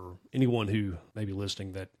 for anyone who may be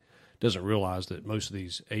listening that doesn't realize that most of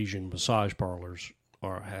these Asian massage parlors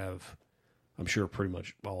have, I'm sure, pretty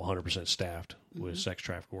much all 100% staffed with sex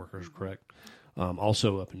traffic workers, correct?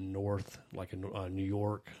 Also up in north, like in New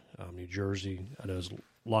York, New Jersey, I know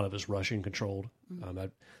a lot of it's Russian controlled.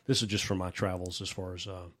 This is just from my travels as far as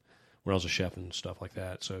when I was a chef and stuff like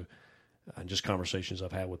that. So just conversations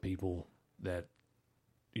I've had with people that,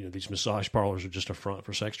 these massage parlors are just a front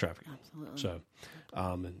for sex trafficking. Absolutely. So,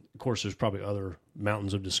 and of course, there's probably other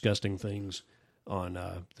mountains of disgusting things on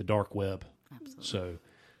the dark web. Absolutely. So,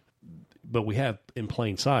 but we have in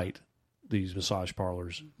plain sight these massage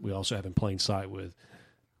parlors. We also have in plain sight with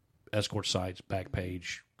escort sites,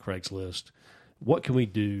 Backpage, Craigslist. What can we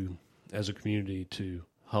do as a community to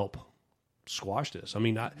help squash this? I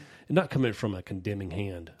mean, not coming from a condemning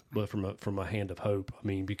hand, but from a hand of hope. I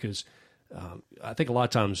mean, because I think a lot of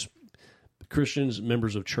times Christians,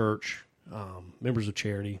 members of church, members of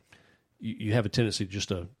charity, you have a tendency just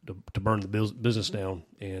to burn the business down,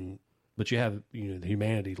 but you have the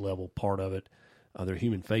humanity level part of it. There are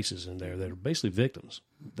human faces in there that are basically victims.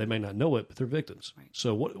 They may not know it, but they're victims. Right.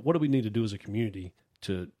 So what do we need to do as a community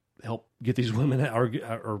to help get these women out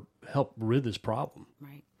or help rid this problem?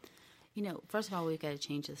 Right. First of all, we've got to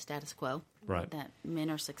change the status quo. Right. That men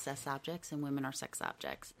are success objects and women are sex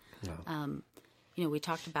objects. No. We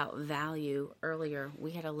talked about value earlier.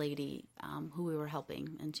 We had a lady who we were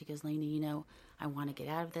helping, and she goes, Lainey, I want to get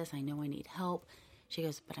out of this. I know I need help. She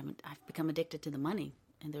goes, but I've become addicted to the money,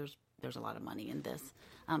 and there's a lot of money in this.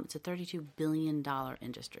 It's a $32 billion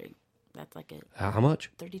industry. That's like how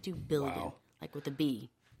much? $32 billion, wow. Like with a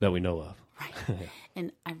B. That we know of. Right.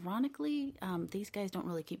 And ironically, these guys don't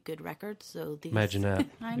really keep good records. So imagine that.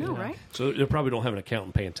 I know, right? So they probably don't have an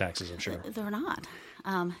accountant paying taxes, I'm sure. They're not.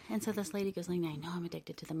 And so this lady goes, I know I'm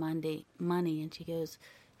addicted to the money. And she goes,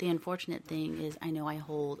 the unfortunate thing is I know I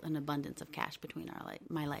hold an abundance of cash between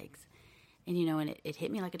my legs. And, and it hit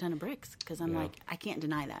me like a ton of bricks because I'm like, I can't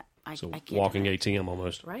deny that. I can't walking ATM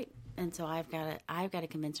almost. Right. And so I've got to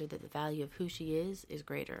convince her that the value of who she is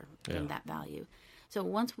greater than that value. So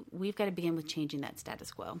we've got to begin with changing that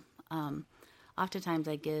status quo. Oftentimes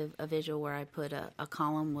I give a visual where I put a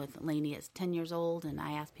column with Lainey as 10 years old, and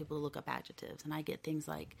I ask people to look up adjectives. And I get things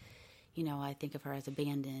like, I think of her as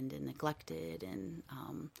abandoned and neglected, and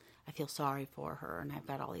I feel sorry for her, and I've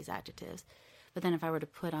got all these adjectives. But then if I were to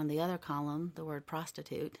put on the other column the word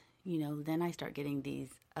prostitute, then I start getting these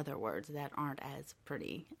other words that aren't as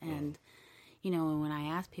pretty. And, when I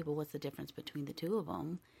ask people what's the difference between the two of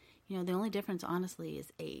them, the only difference, honestly,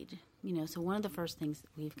 is age. So one of the first things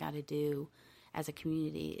we've got to do as a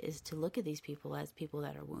community is to look at these people as people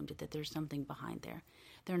that are wounded, that there's something behind there.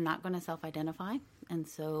 They're not going to self-identify, and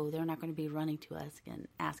so they're not going to be running to us and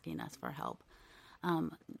asking us for help.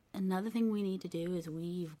 Another thing we need to do is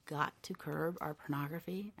we've got to curb our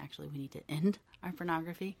pornography. Actually, we need to end our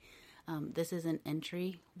pornography. This is an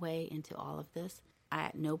entryway into all of this.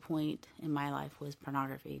 At no point in my life was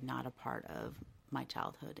pornography not a part of my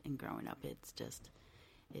childhood and growing up. It's just,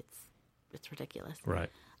 it's ridiculous. Right.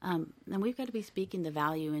 And we've got to be speaking the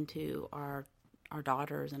value into our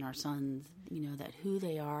daughters and our sons, that who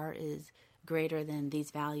they are is greater than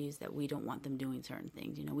these values that we don't want them doing certain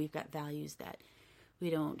things. We've got values that we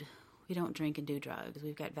don't drink and do drugs.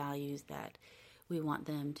 We've got values that we want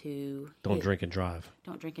them to Don't drink and drive.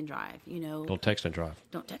 Don't drink and drive. Don't text and drive.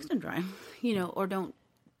 Don't text and drive. Or don't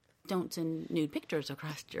send nude pictures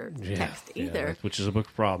across your text either. Which is a big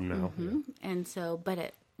problem now. Mm-hmm. And so,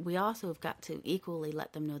 we also have got to equally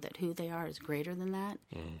let them know that who they are is greater than that,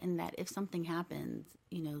 and that if something happens,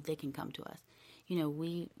 they can come to us.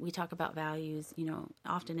 We talk about values.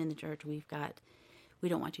 Often in the church we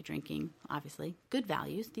don't want you drinking. Obviously, good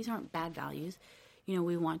values. These aren't bad values.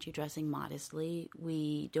 We want you dressing modestly.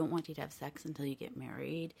 We don't want you to have sex until you get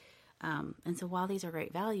married. And so while these are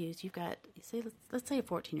great values, you've got, let's say a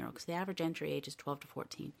 14-year-old, because the average entry age is 12 to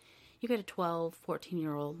 14. You've got a 12,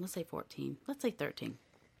 14-year-old, let's say 14, let's say 13,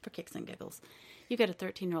 for kicks and giggles. You've got a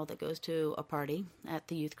 13-year-old that goes to a party at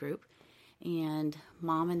the youth group, and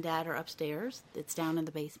mom and dad are upstairs. It's down in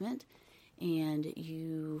the basement, and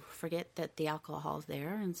you forget that the alcohol's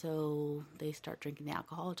there, and so they start drinking the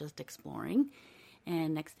alcohol, just exploring.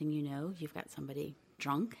 And next thing you know, you've got somebody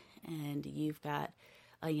drunk, and you've got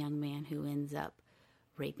a young man who ends up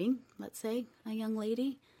raping, let's say, a young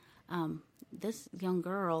lady. This young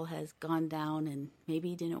girl has gone down and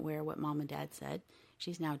maybe didn't wear what mom and dad said.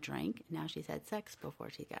 She's now drank. Now she's had sex before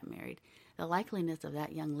she got married. The likeliness of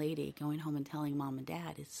that young lady going home and telling mom and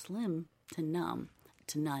dad is slim to none.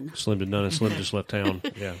 Slim to none, and Slim just left town.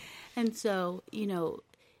 Yeah. And so,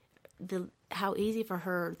 how easy for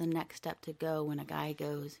her the next step to go when a guy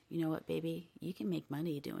goes, you know what, baby, you can make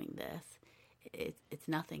money doing this. It's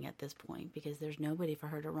nothing at this point because there's nobody for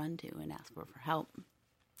her to run to and ask for help.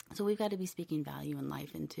 So we've got to be speaking value in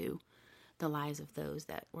life into the lives of those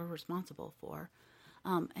that we're responsible for.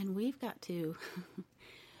 And we've got to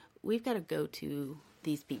go to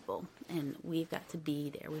these people, and we've got to be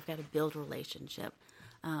there. We've got to build a relationship.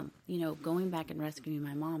 Going back and rescuing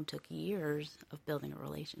my mom took years of building a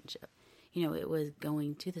relationship. It was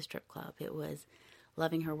going to the strip club. It was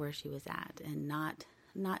loving her where she was at and not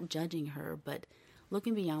judging her, but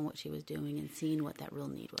looking beyond what she was doing and seeing what that real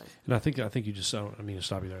need was. And I think you just, I don't mean to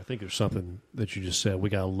stop you there. I think there's something that you just said. We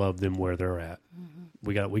got to love them where they're at.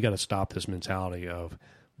 Mm-hmm. We got to stop this mentality of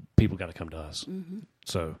people got to come to us. Mm-hmm.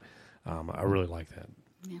 So I really like that.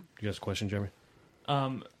 Yeah. You guys have a question, Jeremy?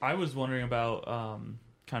 I was wondering about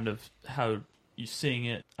kind of how you seeing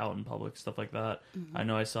it out in public, stuff like that. Mm-hmm. I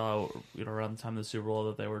know I saw around the time of the Super Bowl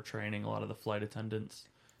that they were training a lot of the flight attendants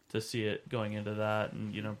to see it going into that,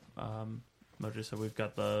 and Mojo said we've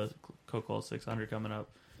got the Coca-Cola 600 coming up.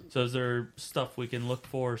 So is there stuff we can look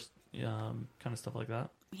for, kind of stuff like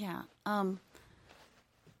that? Yeah.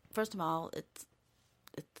 First of all, it's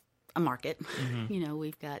a market. Mm-hmm.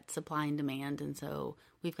 We've got supply and demand, and so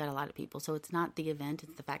we've got a lot of people. So it's not the event;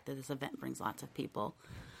 it's the fact that this event brings lots of people.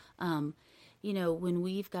 When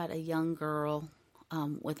we've got a young girl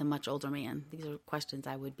with a much older man, these are questions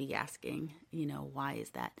I would be asking. Why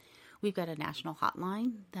is that? We've got a national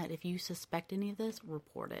hotline that if you suspect any of this,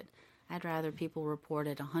 report it. I'd rather people report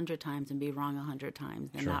it 100 times and be wrong 100 times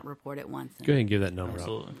than not report it once. Go ahead and give that number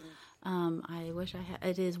Absolutely. up. I wish I had.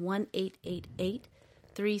 It is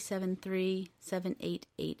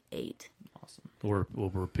 1-888-373-7888. Awesome. We'll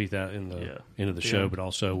repeat that in the end of the show, but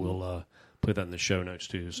also we'll put that in the show notes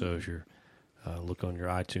too. So if you're look on your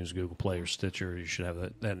iTunes, Google Play, or Stitcher, you should have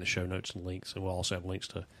that in the show notes and links. And we'll also have links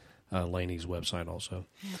to Laney's website also.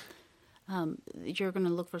 Yeah. You're going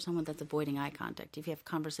to look for someone that's avoiding eye contact. If you have a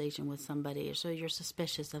conversation with somebody, or so you're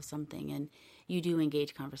suspicious of something, and you do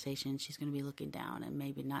engage conversation, she's going to be looking down and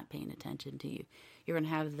maybe not paying attention to you. You're going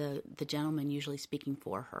to have the gentleman usually speaking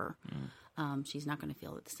for her. She's not going to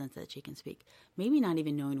feel the sense that she can speak. Maybe not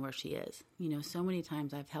even knowing where she is. So many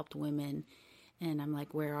times I've helped women, and I'm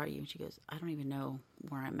like, "Where are you?" And she goes, "I don't even know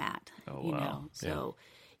where I'm at." Oh, wow. So,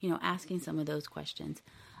 asking some of those questions.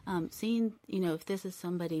 Seeing, if this is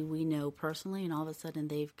somebody we know personally and all of a sudden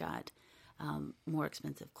they've got more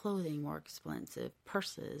expensive clothing, more expensive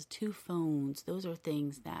purses, 2 phones, those are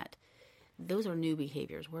new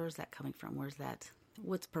behaviors. Where is that coming from?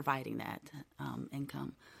 What's providing that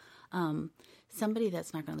income? somebody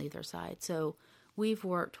that's not going to leave their side. So we've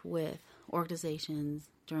worked with organizations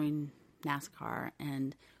during NASCAR,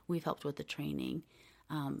 and we've helped with the training.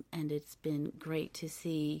 And it's been great to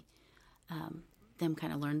see them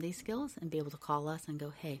kind of learn these skills and be able to call us and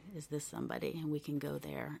go, hey, is this somebody? And we can go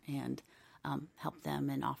there and help them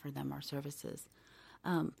and offer them our services.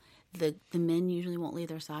 The men usually won't leave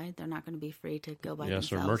their side. They're not going to be free to go by Yes,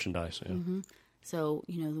 themselves. or merchandise. Yeah. So,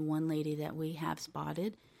 the one lady that we have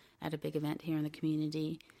spotted at a big event here in the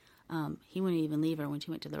community, he wouldn't even leave her when she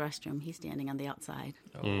went to the restroom. He's standing on the outside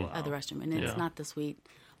of the restroom. And it's not the sweet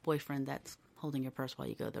boyfriend that's holding your purse while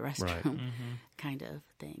you go to the restroom kind of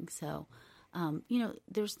thing. So,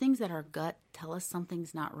 there's things that our gut tell us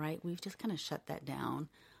something's not right. We've just kind of shut that down.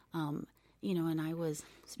 And I was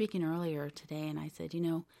speaking earlier today, and I said,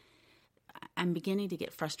 I'm beginning to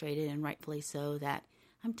get frustrated, and rightfully so, that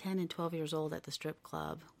I'm 10 and 12 years old at the strip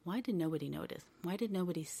club. Why did nobody notice? Why did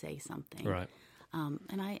nobody say something? Right.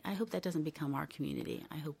 And I hope that doesn't become our community.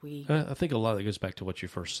 I hope we... I think a lot of it goes back to what you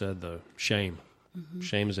first said, though. Shame.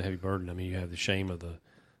 Shame is a heavy burden. I mean, you have the shame of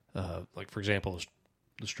the, like, for example,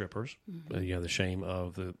 the strippers. You have the shame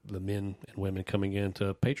of the men and women coming in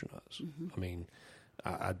to patronize. I mean,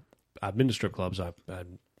 I've been to strip clubs, I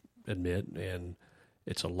admit, and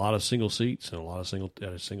it's a lot of single seats and a lot of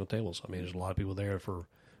single tables. I mean, there's a lot of people there for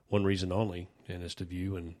one reason only, and it's to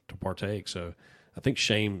view and to partake. So I think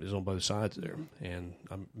shame is on both sides there. And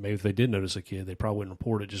maybe if they did notice a kid, they probably wouldn't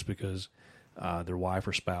report it just because their wife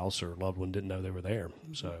or spouse or loved one didn't know they were there.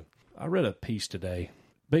 So I read a piece today.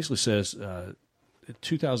 Basically says in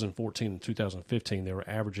 2014 and 2015, they were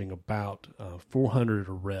averaging about 400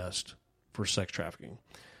 arrests for sex trafficking.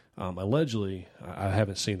 Allegedly, I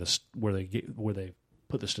haven't seen this where they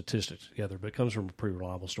put the statistics together, but it comes from a pretty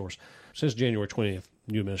reliable source. Since January 20th,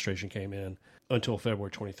 new administration came in, until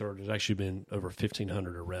February 23rd, there's actually been over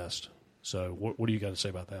 1,500 arrests. So what do you got to say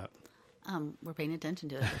about that? We're paying attention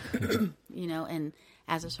to it, and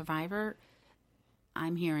as a survivor,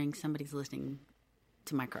 I'm hearing somebody's listening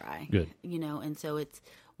to my cry. Good. And so it's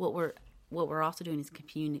what we're also doing is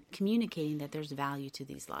communicating that there's value to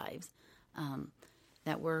these lives,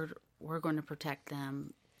 that we're going to protect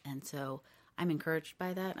them. And so I'm encouraged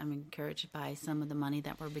by that. I'm encouraged by some of the money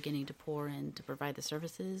that we're beginning to pour in to provide the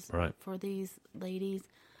services for these ladies.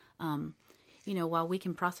 While we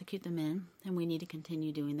can prosecute the men, and we need to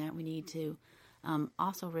continue doing that, we need to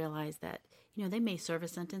also realize that, they may serve a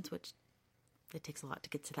sentence, which it takes a lot to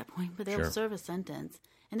get to that point, but they'll serve a sentence,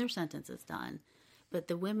 and their sentence is done. But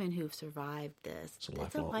the women who've survived this,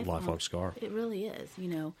 it's a lifelong scar. It really is.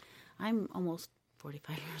 I'm almost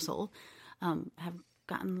 45 years old, have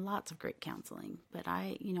gotten lots of great counseling, but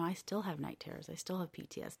I still have night terrors. I still have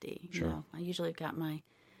PTSD. Sure. I usually got my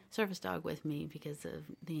service dog with me because of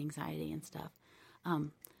the anxiety and stuff.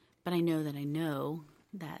 But I know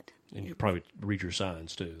that. And you probably read your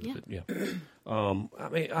signs too. Yeah. But, yeah. I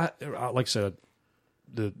mean, I like I said,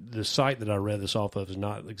 the site that I read this off of is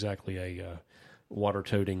not exactly a water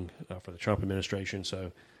toting for the Trump administration.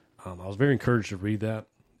 So I was very encouraged to read that,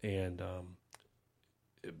 and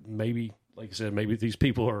maybe, like I said, maybe these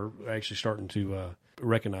people are actually starting to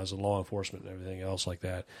recognize the law enforcement and everything else like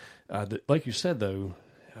that. Like you said, though,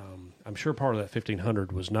 I'm sure part of that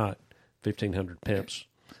 1,500 was not 1,500 pimps,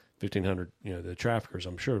 1,500, the traffickers.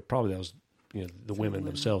 I'm sure probably that was, the women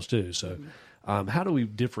themselves too. So how do we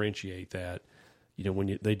differentiate that,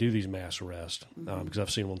 when they do these mass arrests? Because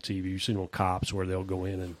I've seen them on TV, you've seen them on Cops where they'll go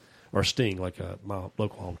in or sting, like my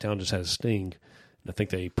local hometown just had a sting, and I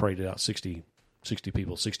think they paraded out 60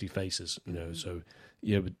 people, 60 faces, so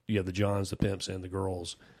you have the Johns, the pimps, and the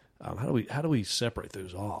girls. How do we separate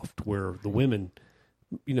those off to where the women,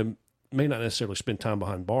 may not necessarily spend time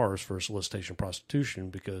behind bars for solicitation prostitution,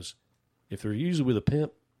 because if they're usually with a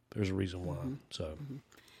pimp, there's a reason why. So,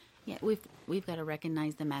 yeah, we've got to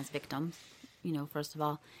recognize them as victims, first of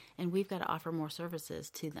all, and we've got to offer more services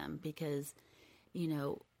to them, because,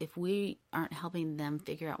 if we aren't helping them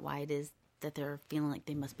figure out why it is that they're feeling like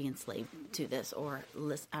they must be enslaved to this, or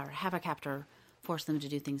have a captor force them to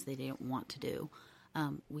do things they didn't want to do,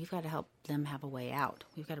 we've got to help them have a way out.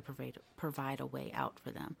 We've got to provide a way out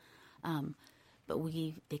for them. But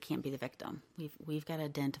they can't be the victim. We've got to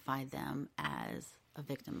identify them as a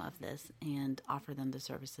victim of this and offer them the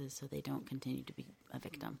services so they don't continue to be a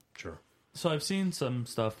victim. Sure. So I've seen some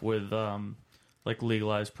stuff with like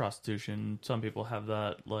legalized prostitution. Some people have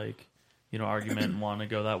that argument and want to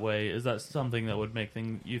go that way. Is that something that would make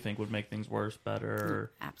you think would make things worse,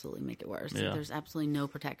 better? Absolutely make it worse. Yeah. There's absolutely no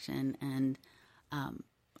protection, and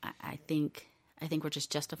I think we're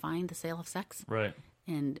just justifying the sale of sex. Right.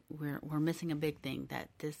 And we're missing a big thing, that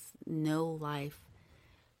this no life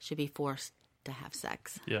should be forced to have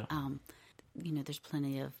sex. Yeah. There's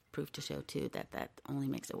plenty of proof to show too that only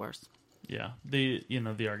makes it worse. Yeah.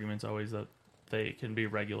 The argument's always that they can be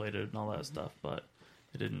regulated and all that stuff, but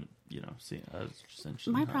it didn't, see. I was just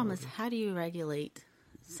interested. My in how problem it is, would how do you regulate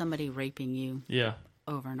somebody raping you be. Yeah.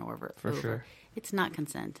 over and over? For sure. It's not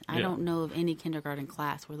consent. I Yeah. don't know of any kindergarten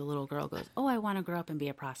class where the little girl goes, "Oh, I want to grow up and be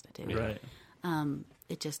a prostitute." Right.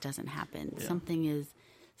 It just doesn't happen. Yeah.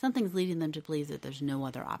 Something's leading them to believe that there's no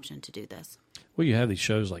other option to do this. Well, you have these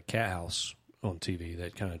shows like Cat House on TV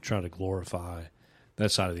that kind of try to glorify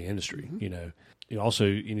that side of the industry. Also,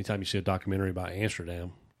 anytime you see a documentary about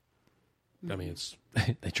Amsterdam, I mean, it's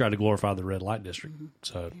they try to glorify the red light district.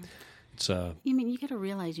 So it's You got to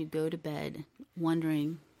realize you go to bed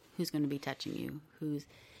wondering who's going to be touching you,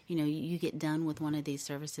 you get done with one of these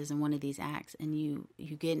services and one of these acts, and you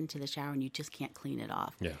get into the shower and you just can't clean it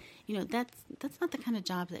off. Yeah. That's not the kind of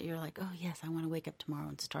job that you're like, oh yes, I want to wake up tomorrow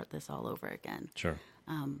and start this all over again. Sure.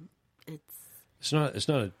 It's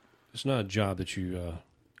It's not a job that you.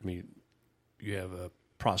 You have a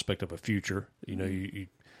prospect of a future.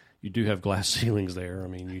 You do have glass ceilings there. I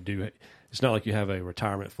mean, you do. It's not like you have a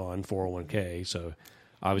retirement fund, 401k. So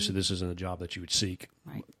obviously, this isn't a job that you would seek.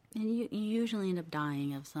 right, and you usually end up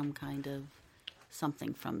dying of some kind of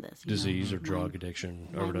something from this Disease or drug addiction,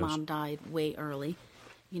 My overdose. mom died way early.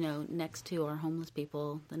 Next to our homeless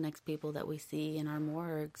people, the next people that we see in our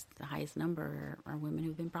morgues, the highest number are women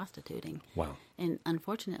who've been prostituting. Wow. And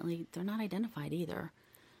unfortunately, they're not identified either.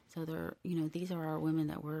 So these are our women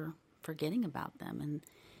that we're forgetting about them, and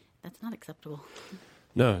that's not acceptable.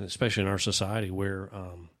 No, especially in our society where,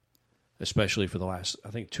 especially for the last, I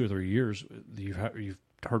think, 2 or 3 years, you've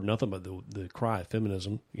heard nothing but the cry of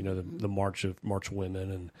feminism. The march of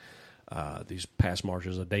women and these past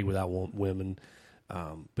marches, A Day Without Women.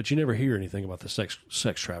 But you never hear anything about the sex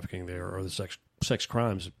trafficking there or the sex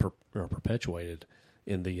crimes that are perpetuated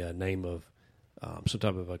in the name of some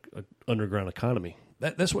type of a underground economy.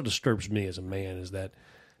 That's what disturbs me as a man, is that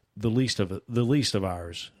the least of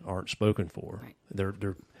ours aren't spoken for. Right.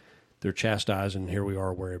 They're chastised, and here we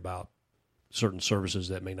are worried about certain services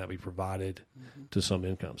that may not be provided to some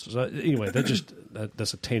incomes. So anyway,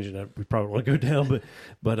 that's a tangent that we probably want to go down,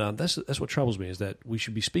 but that's what troubles me, is that we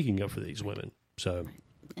should be speaking up for these women. So,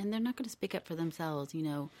 and they're not going to speak up for themselves.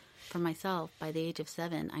 For myself, by the age of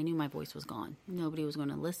 7, I knew my voice was gone. Nobody was going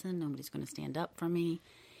to listen. Nobody's going to stand up for me.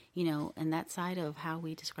 And that side of how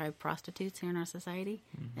we describe prostitutes here in our society,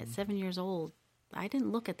 at 7 years old, I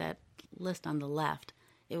didn't look at that list on the left.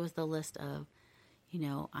 It was the list of,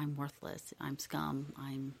 I'm worthless, I'm scum,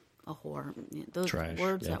 I'm a whore. Those Trash,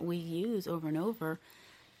 words yeah. that we use over and over.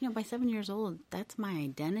 By 7 years old, that's my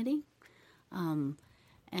identity. And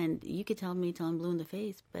you could tell me till I'm blue in the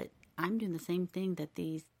face, but I'm doing the same thing that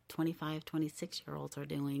these 25, 26-year-olds are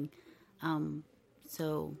doing.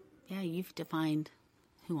 So, yeah, you've defined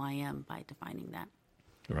who I am by defining that.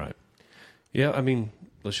 right. Yeah, I mean,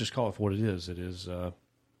 let's just call it for what it is. It is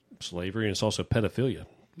slavery, and it's also pedophilia.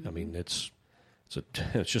 I mean, it's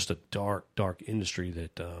just a dark, dark industry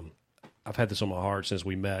that I've had this on my heart since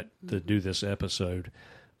we met to do this episode,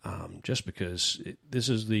 just because this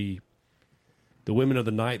is the women of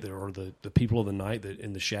the night, that are the people of the night that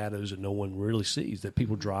in the shadows that no one really sees, that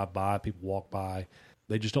people drive by, people walk by,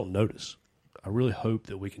 they just don't notice. I really hope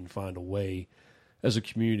that we can find a way as a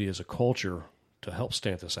community, as a culture, to help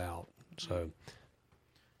stamp this out. So,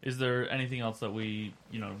 Is there anything else that we,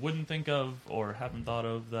 wouldn't think of or haven't thought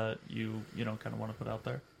of that you kind of want to put out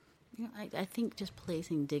there? I think just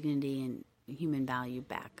placing dignity and human value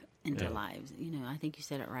back in their lives. I think you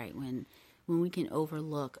said it right. When we can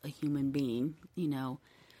overlook a human being,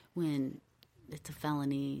 when it's a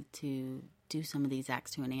felony to do some of these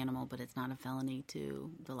acts to an animal, but it's not a felony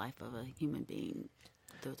to the life of a human being.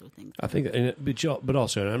 Those are things. I think, but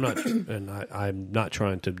also, I'm not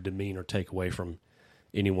trying to demean or take away from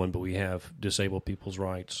anyone, but we have disabled people's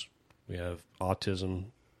rights. We have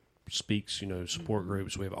autism speaks, support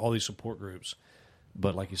groups. We have all these support groups.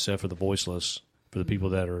 But like you said, for the voiceless, for the people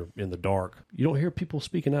that are in the dark, you don't hear people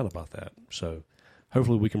speaking out about that. So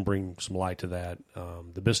hopefully we can bring some light to that.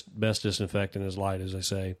 The best disinfectant is light, as they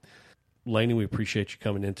say. Lainey, we appreciate you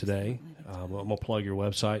coming in today. I'm going to plug your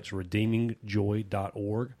website. It's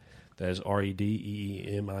redeemingjoy.org. That is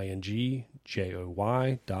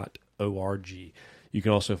redeemingjoy.org. You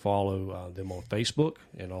can also follow them on Facebook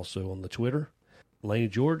and also on the Twitter. Lainey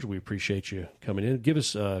George, we appreciate you coming in. Give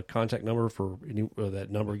us a contact number for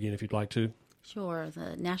that number again if you'd like to. Sure.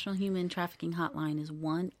 The National Human Trafficking Hotline is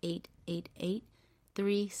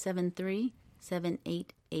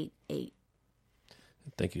 1-888-373-7888.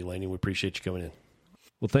 Thank you, Lainey. We appreciate you coming in.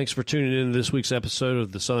 Well, thanks for tuning in to this week's episode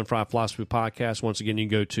of the Southern Fried Philosophy Podcast. Once again, you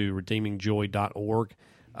can go to redeemingjoy.org.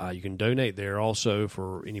 You can donate there also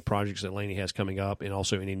for any projects that Lainey has coming up and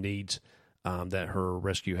also any needs that her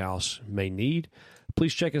rescue house may need.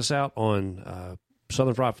 Please check us out on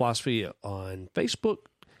Southern Fried Philosophy on Facebook.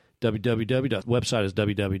 Website is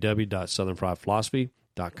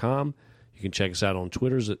www.southernfriedphilosophy.com. You can check us out on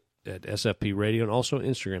Twitter at SFP Radio and also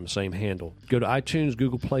Instagram, the same handle. Go to iTunes,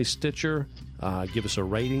 Google Play, Stitcher. Give us a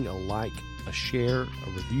rating, a like, a share, a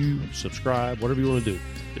review, subscribe, whatever you want to do.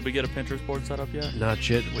 Did we get a Pinterest board set up yet? Not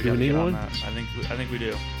yet. We Do we gotta need get on one? that. I think we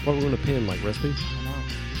do. What are we going to pin, like recipes? I don't know.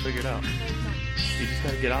 Figure it out. You just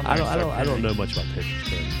gotta get on there. I don't know much about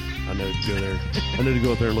Pinterest, but I know to go there. I know to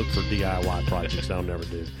go up there and look for DIY projects that I'll never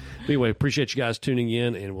do. But anyway, appreciate you guys tuning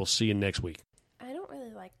in, and we'll see you next week. I don't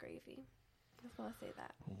really like gravy. I just want to say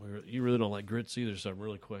that. You really don't like grits either, so I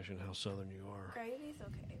really question how Southern you are. Gravy's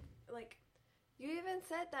okay. Like, you even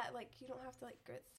said that, like, you don't have to like grits